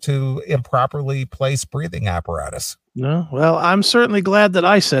due to improperly placed breathing apparatus. No, well, I'm certainly glad that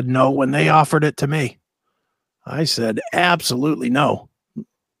I said no when they offered it to me. I said absolutely no.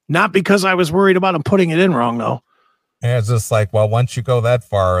 Not because I was worried about them putting it in wrong, though. And it's just like, well, once you go that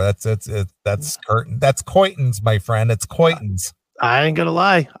far, that's curtain. That's Coyton's, my friend. It's Coyton's. I ain't gonna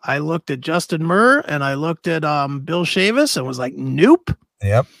lie. I looked at Justin Murr and I looked at Bill Shavis and was like, nope.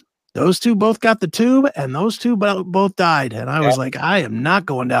 Yep. Those two both got the tube, and those two both died. And I was like, I am not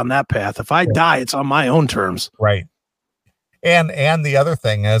going down that path. If I die, it's on my own terms. Right. And the other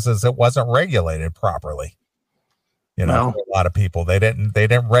thing is it wasn't regulated properly. You know, for a lot of people, they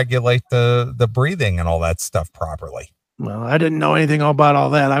didn't regulate the breathing and all that stuff properly. Well, I didn't know anything about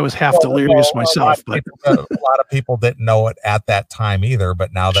all that. I was half delirious myself, but a lot of people didn't know it at that time either.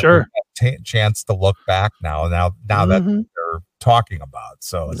 But now that we have a chance to look back now that they're talking about,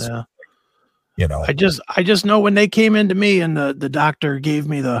 so it's you know, I just know when they came into me and the doctor gave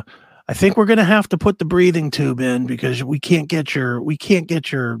me I think we're going to have to put the breathing tube in because we can't get your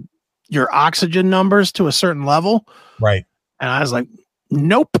oxygen numbers to a certain level. Right. And I was like,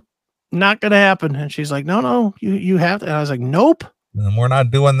 nope, not going to happen. And she's like, no, you have to. And I was like, nope. And we're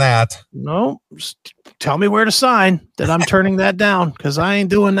not doing that. No, just tell me where to sign that I'm turning that down because I ain't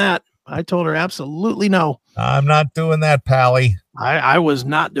doing that. I told her absolutely no. I'm not doing that, Pally. I was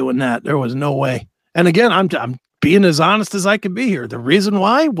not doing that. There was no way. And again, I'm being as honest as I can be here. The reason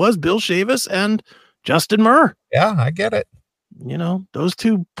why was Bill Shavis and Justin Murr. Yeah, I get it. You know, those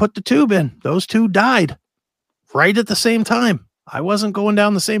two put the tube in. Those two died right at the same time. I wasn't going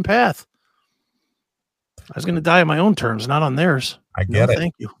down the same path. I was going to die on my own terms, not on theirs. I get it.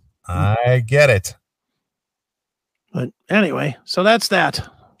 Thank you. I get it. But anyway, so that's that.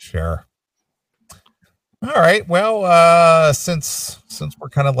 Sure. All right. Well, since we're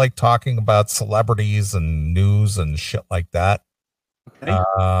kind of like talking about celebrities and news and shit like that, okay.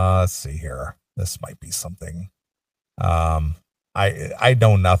 Let's see here. This might be something. I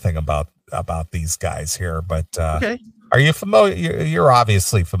know nothing about these guys here, but okay. Are you familiar? You're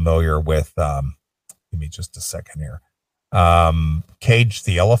obviously familiar with. Give me just a second here. Cage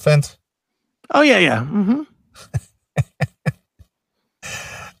the Elephant. Oh yeah. Mm-hmm.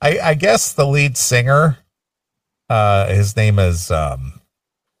 I guess the lead singer. His name is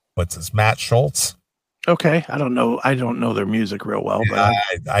Matt Schultz. Okay, I don't know their music real well, but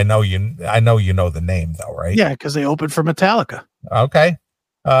I know you know the name though, right? Yeah, because they opened for Metallica. Okay.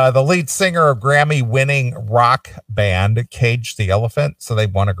 The lead singer of Grammy-winning rock band Cage the Elephant, so they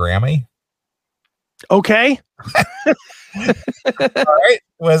won a Grammy. Okay. All right.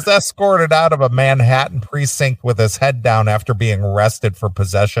 Was escorted out of a Manhattan precinct with his head down after being arrested for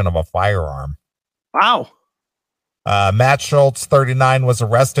possession of a firearm. Wow. Matt Schultz, 39, was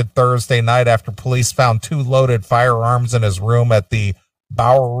arrested Thursday night after police found 2 loaded firearms in his room at the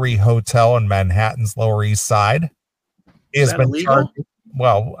Bowery Hotel in Manhattan's Lower East Side. He has been charged.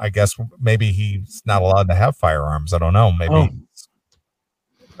 Well, I guess maybe he's not allowed to have firearms. I don't know. Maybe.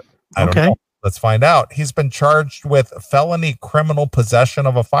 I don't know. Let's find out. He's been charged with felony criminal possession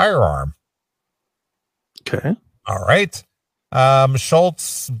of a firearm. Okay. All right.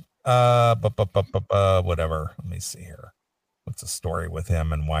 Schultz, whatever. Let me see here. What's the story with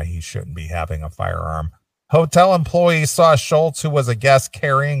him and why he shouldn't be having a firearm? Hotel employees saw Schultz, who was a guest,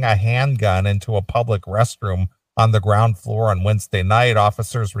 carrying a handgun into a public restroom on the ground floor on Wednesday night.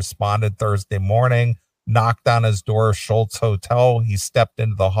 Officers responded Thursday morning, knocked on his door, Schultz Hotel. He stepped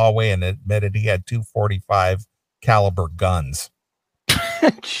into the hallway and admitted he had 2.45 caliber guns.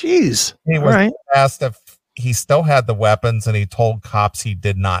 Jeez. He was asked if he still had the weapons, and he told cops he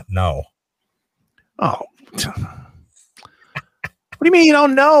did not know. Oh. What do you mean you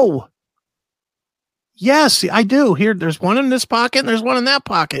don't know? Yes, I do. Here, there's one in this pocket and there's one in that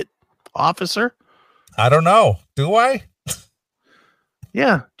pocket, officer. I don't know. Do I?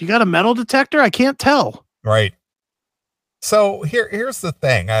 Yeah. Do you got a metal detector? I can't tell. Right. So here's the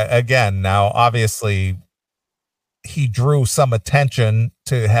thing. Again, now, obviously, he drew some attention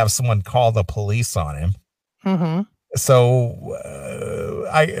to have someone call the police on him. Mm-hmm. So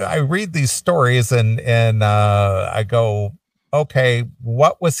I read these stories and I go, okay,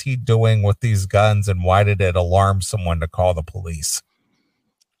 what was he doing with these guns and why did it alarm someone to call the police?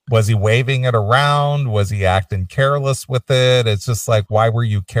 Was he waving it around? Was he acting careless with it? It's just like, why were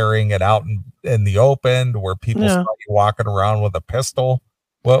you carrying it out in the open where people saw you walking around with a pistol?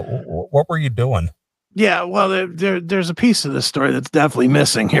 What were you doing? Yeah, well, there's a piece of this story that's definitely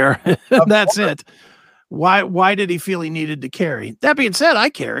missing here. That's it. Why did he feel he needed to carry? That being said, I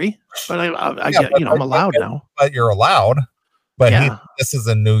carry, but I get, I'm allowed now. But you're allowed. But this is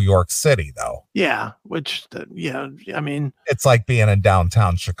in New York City, though. Yeah, I mean, it's like being in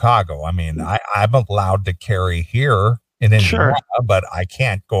downtown Chicago. I mean, I'm allowed to carry here in Indiana, but I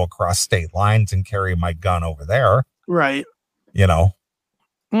can't go across state lines and carry my gun over there. Right. You know.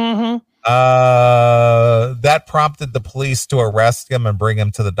 Mm-hmm. That prompted the police to arrest him and bring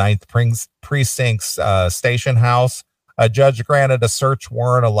him to the 9th Precinct's station house. A judge granted a search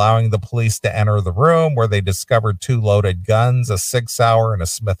warrant allowing the police to enter the room, where they discovered 2 loaded guns, a Sig Sauer and a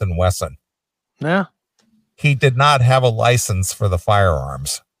Smith & Wesson. Yeah. He did not have a license for the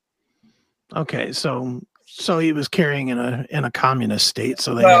firearms. Okay, so he was carrying in a communist state,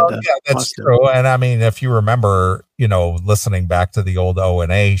 so they had to that's true. And I mean, if you remember, listening back to the old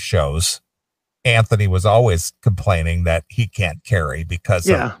O&A shows, Anthony was always complaining that he can't carry because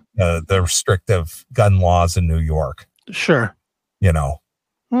of the restrictive gun laws in New York. Sure.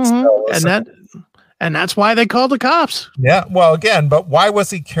 Mm-hmm. So, and that's why they called the cops. Yeah. Well, again, but why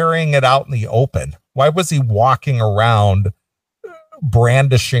was he carrying it out in the open? Why was he walking around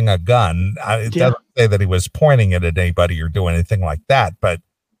brandishing a gun? It doesn't say that he was pointing it at anybody or doing anything like that, but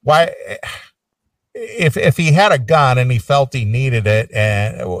why? If he had a gun and he felt he needed it,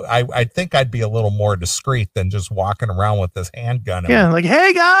 and I think I'd be a little more discreet than just walking around with this handgun. Yeah, like,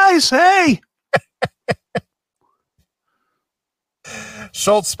 hey guys, hey.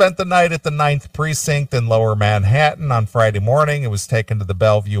 Schultz spent the night at the 9th Precinct in Lower Manhattan. On Friday morning, he was taken to the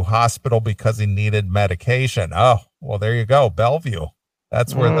Bellevue Hospital because he needed medication. Oh, well, there you go, Bellevue.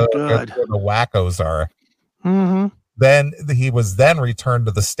 That's where the wackos are. Mm-hmm. Then he was returned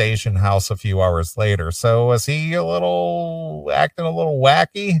to the station house a few hours later. So was he acting a little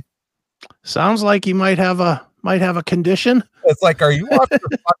wacky? Sounds like he might have a condition. It's like, are you off your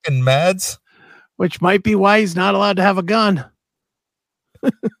fucking meds? Which might be why he's not allowed to have a gun.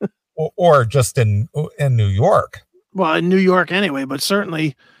 or just in New York. Well, in New York anyway, but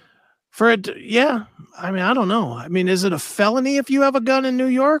certainly for it. Yeah. I mean, I don't know. I mean, is it a felony if you have a gun in New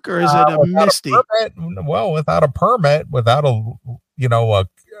York, or is it a misty? Without a permit, without a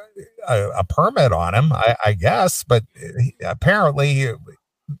permit on him, I guess. But apparently,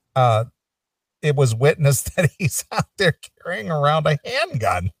 it was witnessed that he's out there carrying around a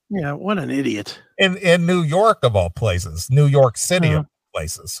handgun. Yeah, what an idiot! In New York, of all places, New York City of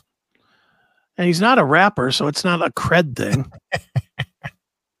places. And he's not a rapper, so it's not a cred thing.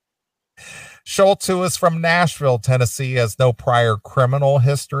 Schultz, who is from Nashville, Tennessee, has no prior criminal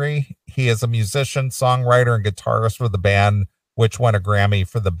history. He is a musician, songwriter, and guitarist for the band, which won a Grammy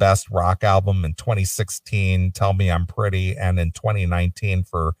for the Best Rock Album in 2016, Tell Me I'm Pretty, and in 2019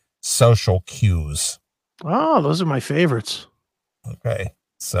 for Social Cues. Oh, those are my favorites. Okay,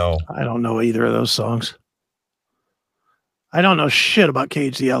 so I don't know either of those songs. I don't know shit about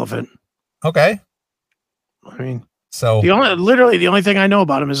Cage the Elephant. Okay. I mean, so the only thing I know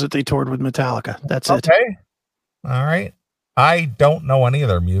about him is that they toured with Metallica. That's it. Okay. All right. I don't know any of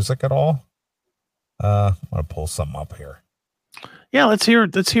their music at all. I'm gonna pull something up here. Yeah, let's hear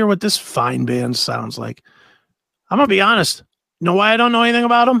what this fine band sounds like. I'm gonna be honest. Know why I don't know anything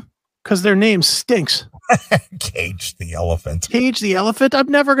about them? Because their name stinks. Cage the Elephant. Cage the Elephant. I'm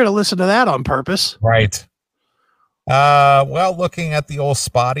never gonna listen to that on purpose. Right. Well, looking at the old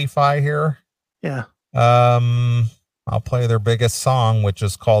Spotify here. Yeah. I'll play their biggest song, which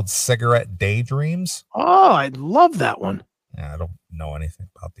is called Cigarette Daydreams. Oh, I love that one. Yeah, I don't know anything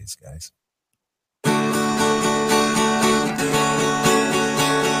about these guys.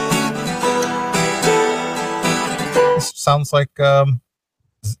 This sounds like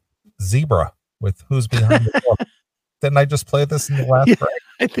Zebra with Who's Behind the Door. Didn't I just play this in the last break?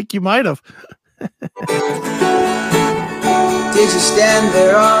 I think you might have. Did you stand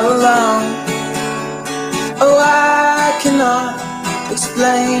there all alone? Oh, I cannot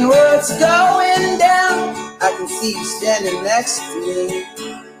explain what's going down. I can see you standing next to me,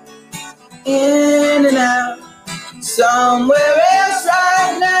 in and out, somewhere else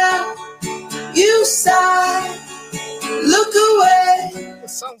right now. You sigh, look away.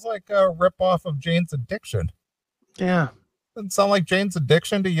 This sounds like a ripoff of Jane's Addiction. Yeah. Doesn't sound like Jane's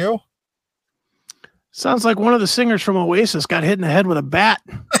Addiction to you? Sounds like one of the singers from Oasis got hit in the head with a bat.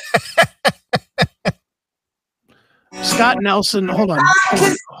 Scott Nelson, hold on.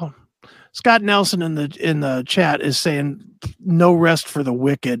 Scott Nelson in the chat is saying "No Rest for the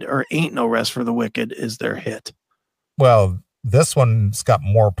Wicked" or "Ain't No Rest for the Wicked" is their hit. Well, this one's got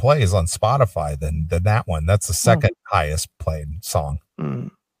more plays on Spotify than that one. That's the second highest played song.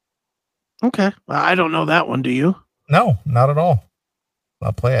 Okay, I don't know that one. Do you? No, not at all.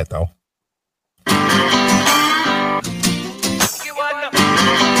 I'll play it though.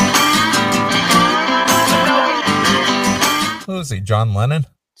 Who is he? John Lennon?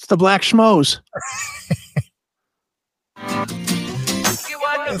 It's the Black Schmoes.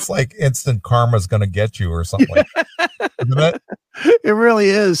 It's like instant karma's gonna get you or something like that. Isn't it? It really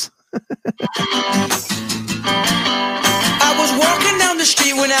is. I was walking down the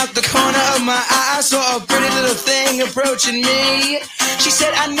street when out the corner of my eye I saw a pretty little thing approaching me. She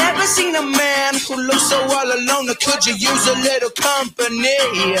said, I never seen a man who looks so all alone. Could you use a little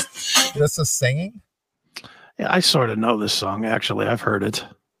company? This is singing? Yeah, I sort of know this song, actually. I've heard it.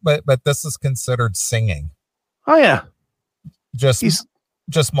 But this is considered singing. Oh, yeah. Just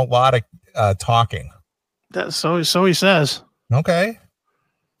melodic talking. So he says. Okay.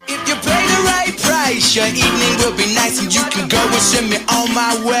 If you pay the right price, your evening will be nice and you can go and send me on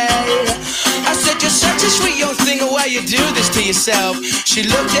my way. I said, you're such a sweet young thing, why you do this to yourself? She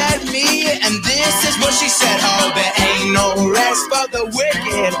looked at me and this is what she said. Oh, there ain't no rest for the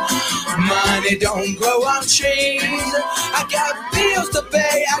wicked. Money don't grow on trees. I got bills to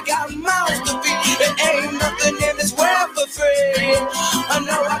pay, I got mouths to feed. There ain't nothing in this world for free. I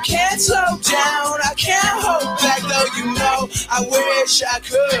know I can't slow down, I can't hold back, though you know I wish I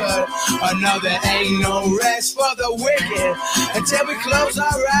could. I know there ain't no rest for the wicked until we close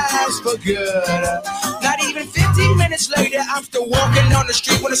our eyes for good. Not even 15 minutes later, I'm still walking on the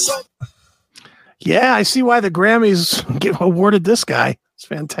street when it's so. Yeah, I see why the Grammys awarded this guy. It's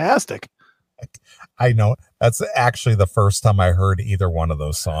fantastic. I know. That's actually the first time I heard either one of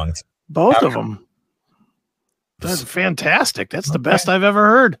those songs. Both of them. That's fantastic. That's the best I've ever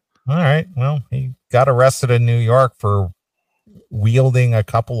heard. All right. Well, he got arrested in New York for wielding a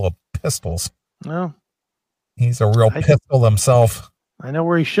couple of pistols. No. He's a real pistol himself. I know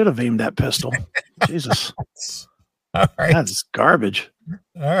where he should have aimed that pistol. Jesus. All right. That's garbage.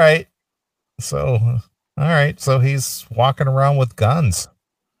 All right. So he's walking around with guns.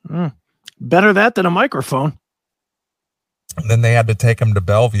 Better that than a microphone. And then they had to take him to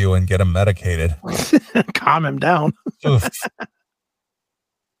Bellevue and get him medicated. Calm him down. All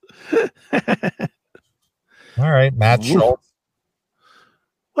right, Matt Schultz.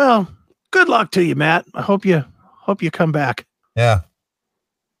 Well, good luck to you, Matt. I hope you come back. Yeah.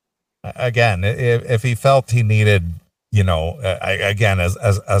 Again, if he felt he needed,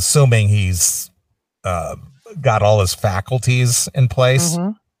 as assuming he's got all his faculties in place,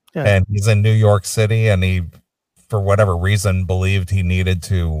 and he's in New York City, and he, for whatever reason, believed he needed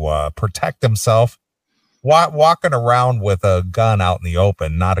to protect himself. Walking around with a gun out in the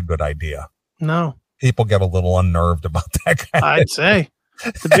open, not a good idea. No. People get a little unnerved about that kind I'd say.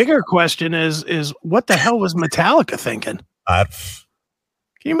 The bigger question is what the hell was Metallica thinking? Can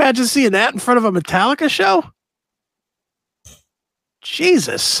you imagine seeing that in front of a Metallica show?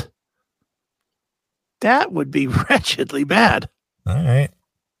 Jesus. That would be wretchedly bad. All right.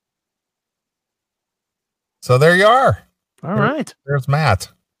 So there you are. All right. There's Matt.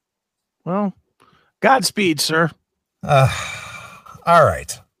 Well, Godspeed, sir. All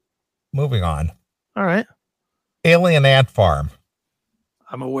right. Moving on. All right. Alien Ant Farm.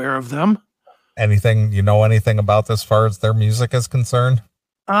 I'm aware of them. Anything about this as far as their music is concerned?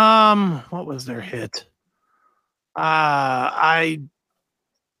 What was their hit? They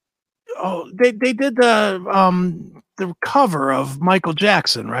did the cover of Michael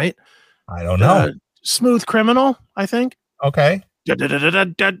Jackson, right? I don't know. Smooth Criminal, I think. Okay. I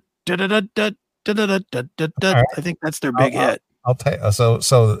think that's their big hit. I'll tell you.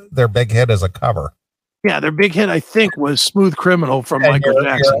 So their big hit is a cover. Yeah, their big hit, I think, was Smooth Criminal from Michael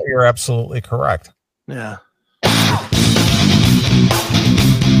Jackson. You're absolutely correct. Yeah.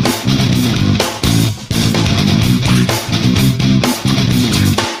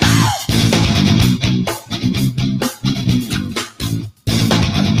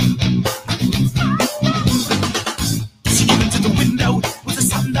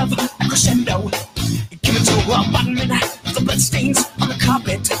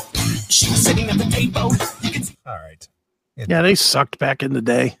 All right. Yeah, they sucked back in the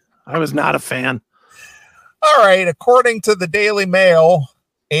day. I was not a fan. All right. According to the Daily Mail,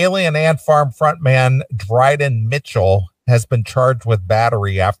 Alien Ant Farm frontman Dryden Mitchell has been charged with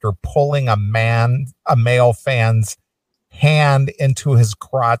battery after pulling a male fan's hand into his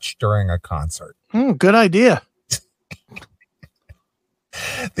crotch during a concert. Good idea.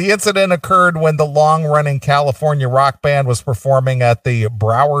 The incident occurred when the long-running California rock band was performing at the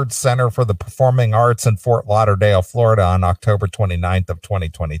Broward Center for the Performing Arts in Fort Lauderdale, Florida on October 29th of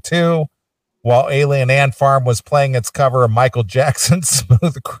 2022. While Alien Ant Farm was playing its cover of Michael Jackson's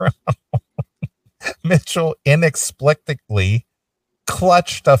Smooth Criminal, Mitchell inexplicably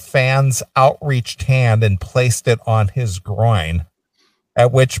clutched a fan's outreached hand and placed it on his groin,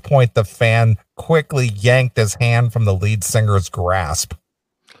 at which point the fan quickly yanked his hand from the lead singer's grasp.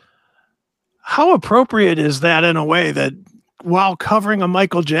 How appropriate is that in a way that while covering a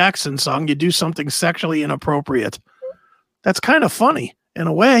Michael Jackson song, you do something sexually inappropriate? That's kind of funny. in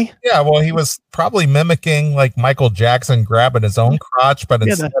a way. Yeah, well, he was probably mimicking like Michael Jackson grabbing his own crotch, but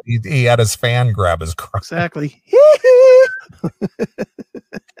instead he had his fan grab his crotch. Exactly.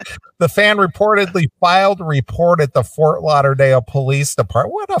 The fan reportedly filed a report at the Fort Lauderdale Police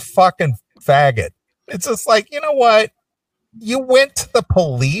Department. What a fucking faggot. It's just like, you know what? You went to the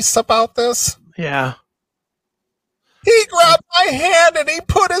police about this? Yeah. He grabbed my hand and he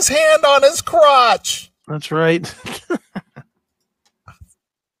put his hand on his crotch. That's right.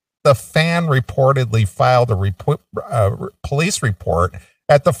 The fan reportedly filed a police report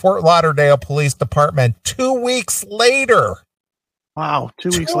at the Fort Lauderdale Police Department 2 weeks later. Wow, 2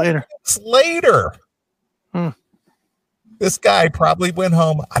 weeks later. This guy probably went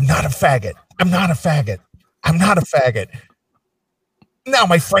home. I'm not a faggot. I'm not a faggot. I'm not a faggot. Now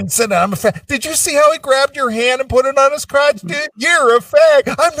my friend said I'm a faggot. Did you see how he grabbed your hand and put it on his crotch? Dude, you're a fag.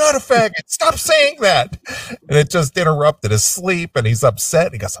 I'm not a faggot. Stop saying that. And it just interrupted his sleep, and he's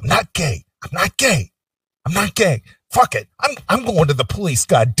upset. He goes, I'm not gay. I'm not gay. I'm not gay. Fuck it. I'm going to the police,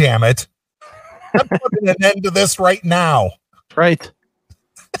 God damn it. I'm putting an end to this right now. Right.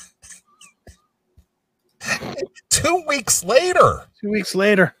 2 weeks later. 2 weeks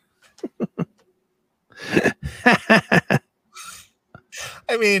later.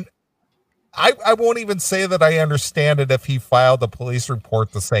 I mean, I won't even say that I understand it if he filed a police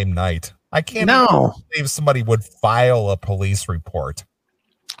report the same night. I can't even believe somebody would file a police report.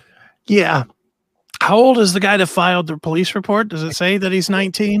 Yeah. How old is the guy that filed the police report? Does it say that he's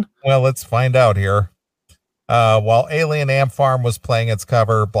 19? Well, let's find out here. While Alien Ant Farm was playing its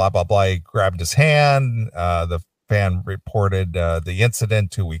cover, blah, blah, blah, he grabbed his hand. The fan reported the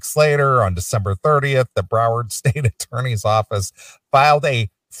incident 2 weeks later. On December 30th, the Broward State Attorney's Office filed a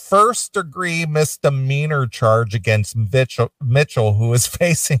first-degree misdemeanor charge against Mitchell, who is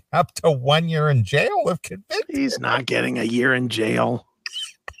facing up to 1 year in jail if convicted. He's not getting a year in jail.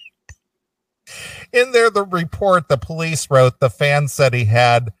 In the report, the police wrote the fan said he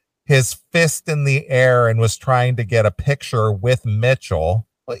had his fist in the air and was trying to get a picture with Mitchell.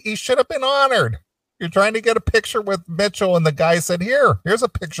 Well, he should have been honored. You're trying to get a picture with Mitchell, and the guy said, here's a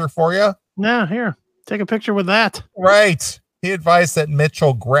picture for you. Yeah, here, take a picture with that. Right. He advised that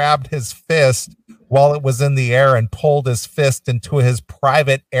Mitchell grabbed his fist while it was in the air and pulled his fist into his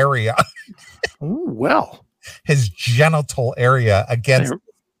private area. Ooh, well. His genital area against his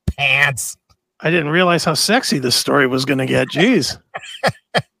pants. I didn't realize how sexy this story was going to get. Jeez.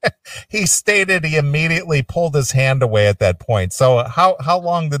 He stated he immediately pulled his hand away at that point. So how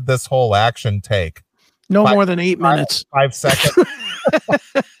long did this whole action take? No more than 8 minutes. 5 seconds.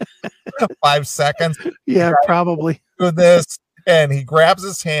 5 seconds. Yeah, probably. Do this, and he grabs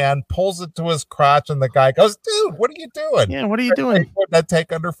his hand, pulls it to his crotch, and the guy goes, "Dude, what are you doing? Yeah, what are you doing? Would that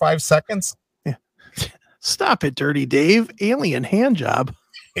take under 5 seconds?" Yeah. Stop it, Dirty Dave. Alien hand job.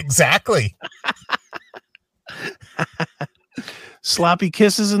 Exactly. Sloppy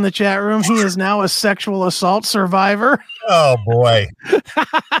kisses in the chat room. He is now a sexual assault survivor. Oh boy.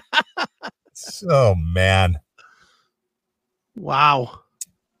 Oh man. Wow.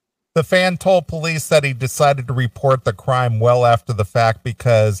 The fan told police that he decided to report the crime well after the fact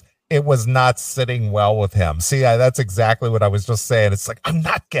because it was not sitting well with him. See, that's exactly what I was just saying. It's like, I'm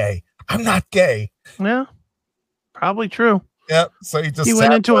not gay. I'm not gay. Yeah, probably true. Yep. So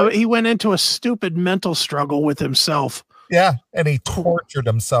he went into a stupid mental struggle with himself. Yeah, and he tortured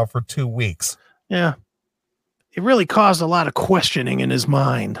himself for 2 weeks. Yeah. It really caused a lot of questioning in his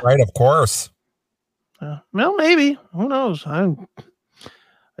mind. Right, of course. Well, maybe. Who knows?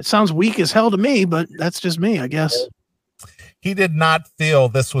 It sounds weak as hell to me, but that's just me, I guess. He did not feel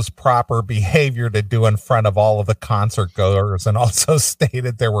this was proper behavior to do in front of all of the concert goers, and also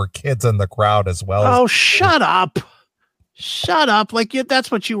stated there were kids in the crowd as well. Oh, shut up. Shut up. Like,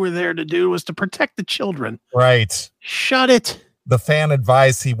 that's what you were there to do, was to protect the children. Right. Shut it. The fan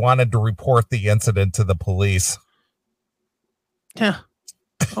advised he wanted to report the incident to the police. Yeah.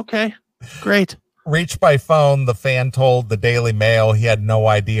 Okay. Great. Reached by phone, the fan told the Daily Mail he had no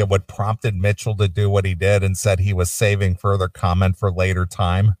idea what prompted Mitchell to do what he did and said he was saving further comment for later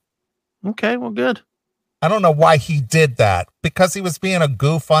time. Okay, well, good. I don't know why he did that. Because he was being a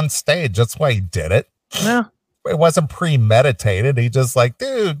goof on stage. That's why he did it. Yeah. It wasn't premeditated. He just like,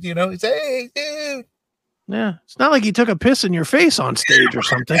 dude, he's, hey, dude. Yeah. It's not like he took a piss in your face on stage or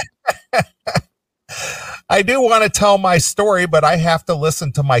something. I do want to tell my story, but I have to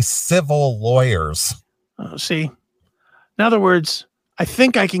listen to my civil lawyers. See, in other words, I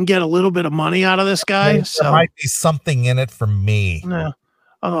think I can get a little bit of money out of this guy. There might be something in it for me. No.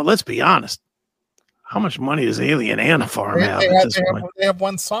 Although, let's be honest. How much money does Alien Ant Farm have at this point? They have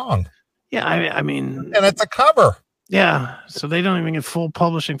one song. Yeah, I mean, and it's a cover. Yeah, so they don't even get full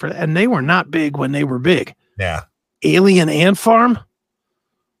publishing for that. And they were not big when they were big. Yeah. Alien Ant Farm.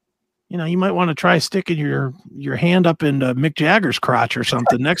 You know, you might want to try sticking your hand up in Mick Jagger's crotch or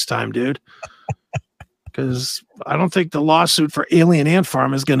something next time, dude. Because I don't think the lawsuit for Alien Ant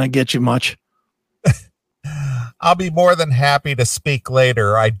Farm is going to get you much. I'll be more than happy to speak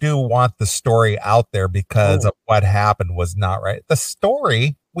later. I do want the story out there because of what happened was not right. The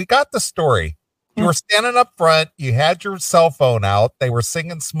story, we got the story. You were standing up front. You had your cell phone out. They were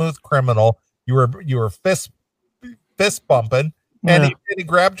singing "Smooth Criminal." You were fist bumping, and he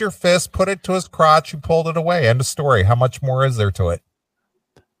grabbed your fist, put it to his crotch, you pulled it away. End of story. How much more is there to it?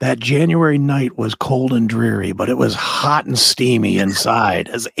 That January night was cold and dreary, but it was hot and steamy inside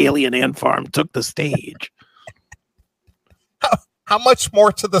as Alien Ant Farm took the stage. How much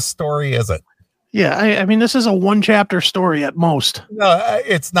more to the story is it? Yeah, I mean, this is a 1-chapter story at most. No,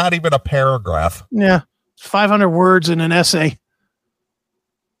 it's not even a paragraph. Yeah, it's 500 words in an essay.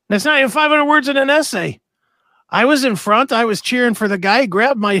 It's not even 500 words in an essay. I was in front. I was cheering for the guy. He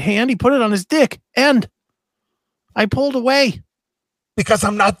grabbed my hand. He put it on his dick. And I pulled away. Because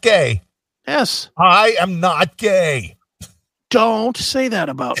I'm not gay. Yes. I am not gay. Don't say that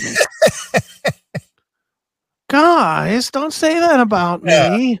about me. Guys, don't say that about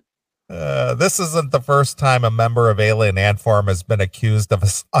me. This isn't the first time a member of Alien Ant Farm has been accused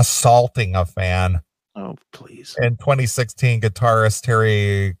of assaulting a fan. Oh, please. In 2016, guitarist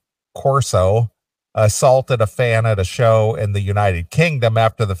Terry Corso assaulted a fan at a show in the United Kingdom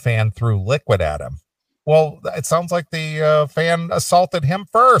after the fan threw liquid at him. Well, it sounds like the fan assaulted him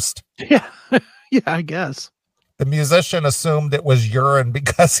first. Yeah, yeah, I guess. The musician assumed it was urine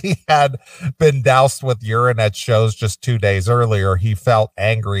because he had been doused with urine at shows just 2 days earlier. He felt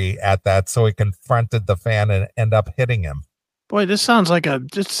angry at that, so he confronted the fan and ended up hitting him. Boy, this sounds like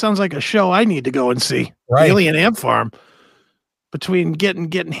a show I need to go and see. Right. Alien Ant Farm. Between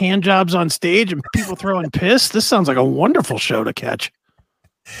getting hand jobs on stage and people throwing piss, this sounds like a wonderful show to catch.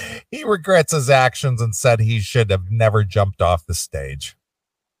 He regrets his actions and said he should have never jumped off the stage.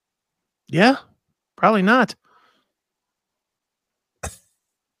 Yeah, probably not.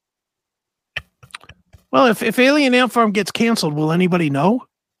 Well, if Alien Ant Farm gets canceled, will anybody know?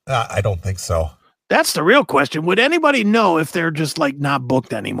 I don't think so. That's the real question. Would anybody know if they're just like not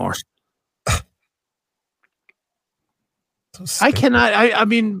booked anymore? So I cannot. I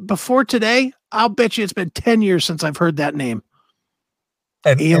mean, before today, I'll bet you it's been 10 years since I've heard that name.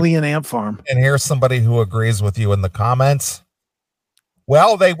 Alien Ant Farm. And here's somebody who agrees with you in the comments.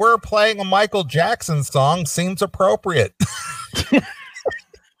 Well, they were playing a Michael Jackson song. Seems appropriate.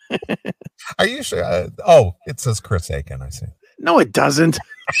 Are you sure? Oh, it says Chris Aiken. I see. No, it doesn't.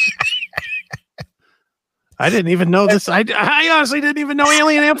 I didn't even know this. I honestly didn't even know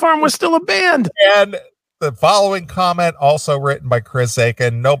Alien Ant Farm was still a band. And the following comment, also written by Chris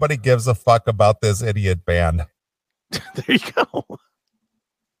Aiken. Nobody gives a fuck about this idiot band. There you go.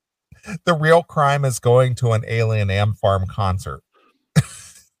 The real crime is going to an Alien Ant Farm concert.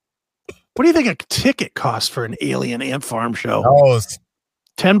 What do you think a ticket costs for an Alien Ant Farm show? Oh,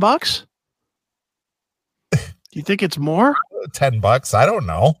 $10? Do you think it's more? $10. I don't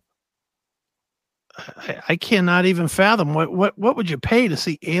know. I cannot even fathom what would you pay to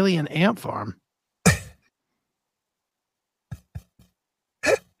see Alien Ant Farm?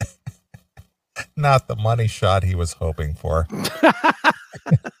 Not the money shot he was hoping for.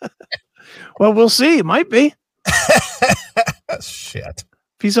 Well, we'll see. It might be. Shit.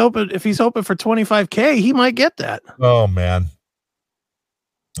 If he's open for $25,000, he might get that. Oh man.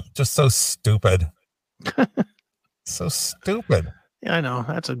 Just so stupid. So stupid. Yeah, I know.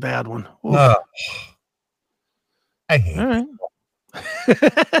 That's a bad one. I hate All right.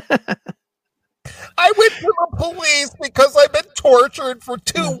 I went to the police because I've been tortured for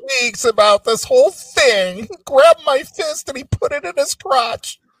 2 weeks about this whole thing. He grabbed my fist and he put it in his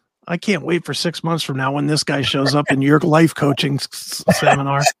crotch. I can't wait for 6 months from now when this guy shows up in your life coaching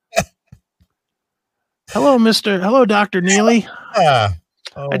seminar. Hello, Dr. Neely.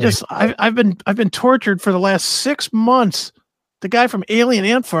 I've been tortured for the last 6 months. The guy from Alien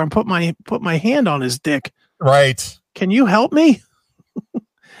Ant Farm put my hand on his dick. Right. Can you help me?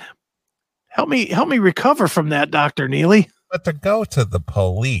 Help me recover from that, Dr. Neely. But to go to the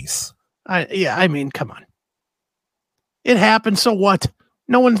police. I mean, come on. It happened, so what?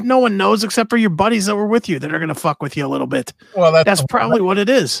 No one knows except for your buddies that were with you that are going to fuck with you a little bit. Well, that's probably what it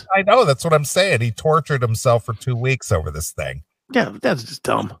is. I know. That's what I'm saying. He tortured himself for 2 weeks over this thing. Yeah, that's just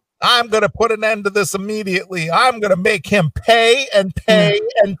dumb. I'm going to put an end to this immediately. I'm going to make him pay and pay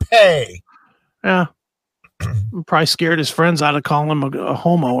and pay. Yeah. I'm probably scared his friends out of calling him a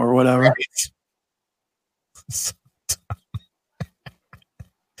homo or whatever. Right. So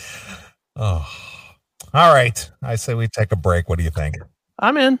Oh, all right. I say we take a break. What do you think?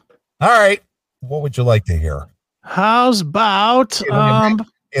 I'm in. All right. What would you like to hear? How's about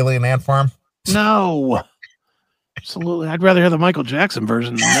Alien Ant Farm? No. Absolutely. I'd rather hear the Michael Jackson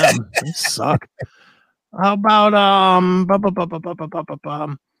version than them. They suck. How about a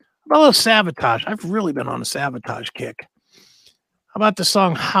little Sabotage? I've really been on a Sabotage kick. How about the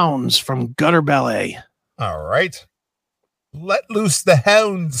song Hounds from Gutter Ballet? All right. Let loose the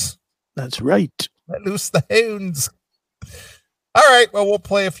hounds. That's right. Let loose the hounds. All right. Well, we'll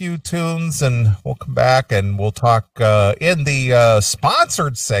play a few tunes and we'll come back and we'll talk in the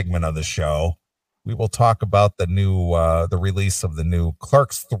sponsored segment of the show. We will talk about the release of the new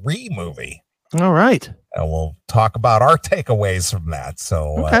Clerks 3 movie. All right. And we'll talk about our takeaways from that.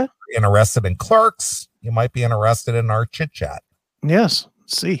 So okay. If you're interested in Clerks, you might be interested in our chit chat. Yes.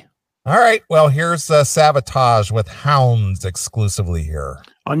 Let's see. All right. Well, here's Sabotage with Hounds exclusively here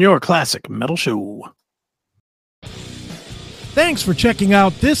on your Classic Metal Show. Thanks for checking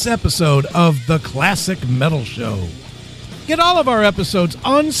out this episode of The Classic Metal Show. Get all of our episodes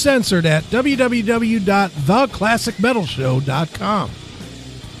uncensored at www.theclassicmetalshow.com.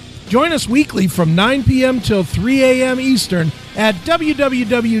 Join us weekly from 9 p.m. till 3 a.m. Eastern at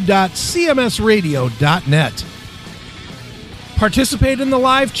www.cmsradio.net. Participate in the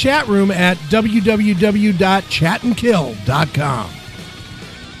live chat room at www.chatandkill.com.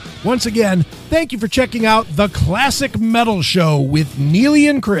 Once again, thank you for checking out The Classic Metal Show with Neely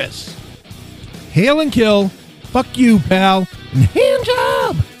and Chris. Hail and kill, fuck you, pal, and hand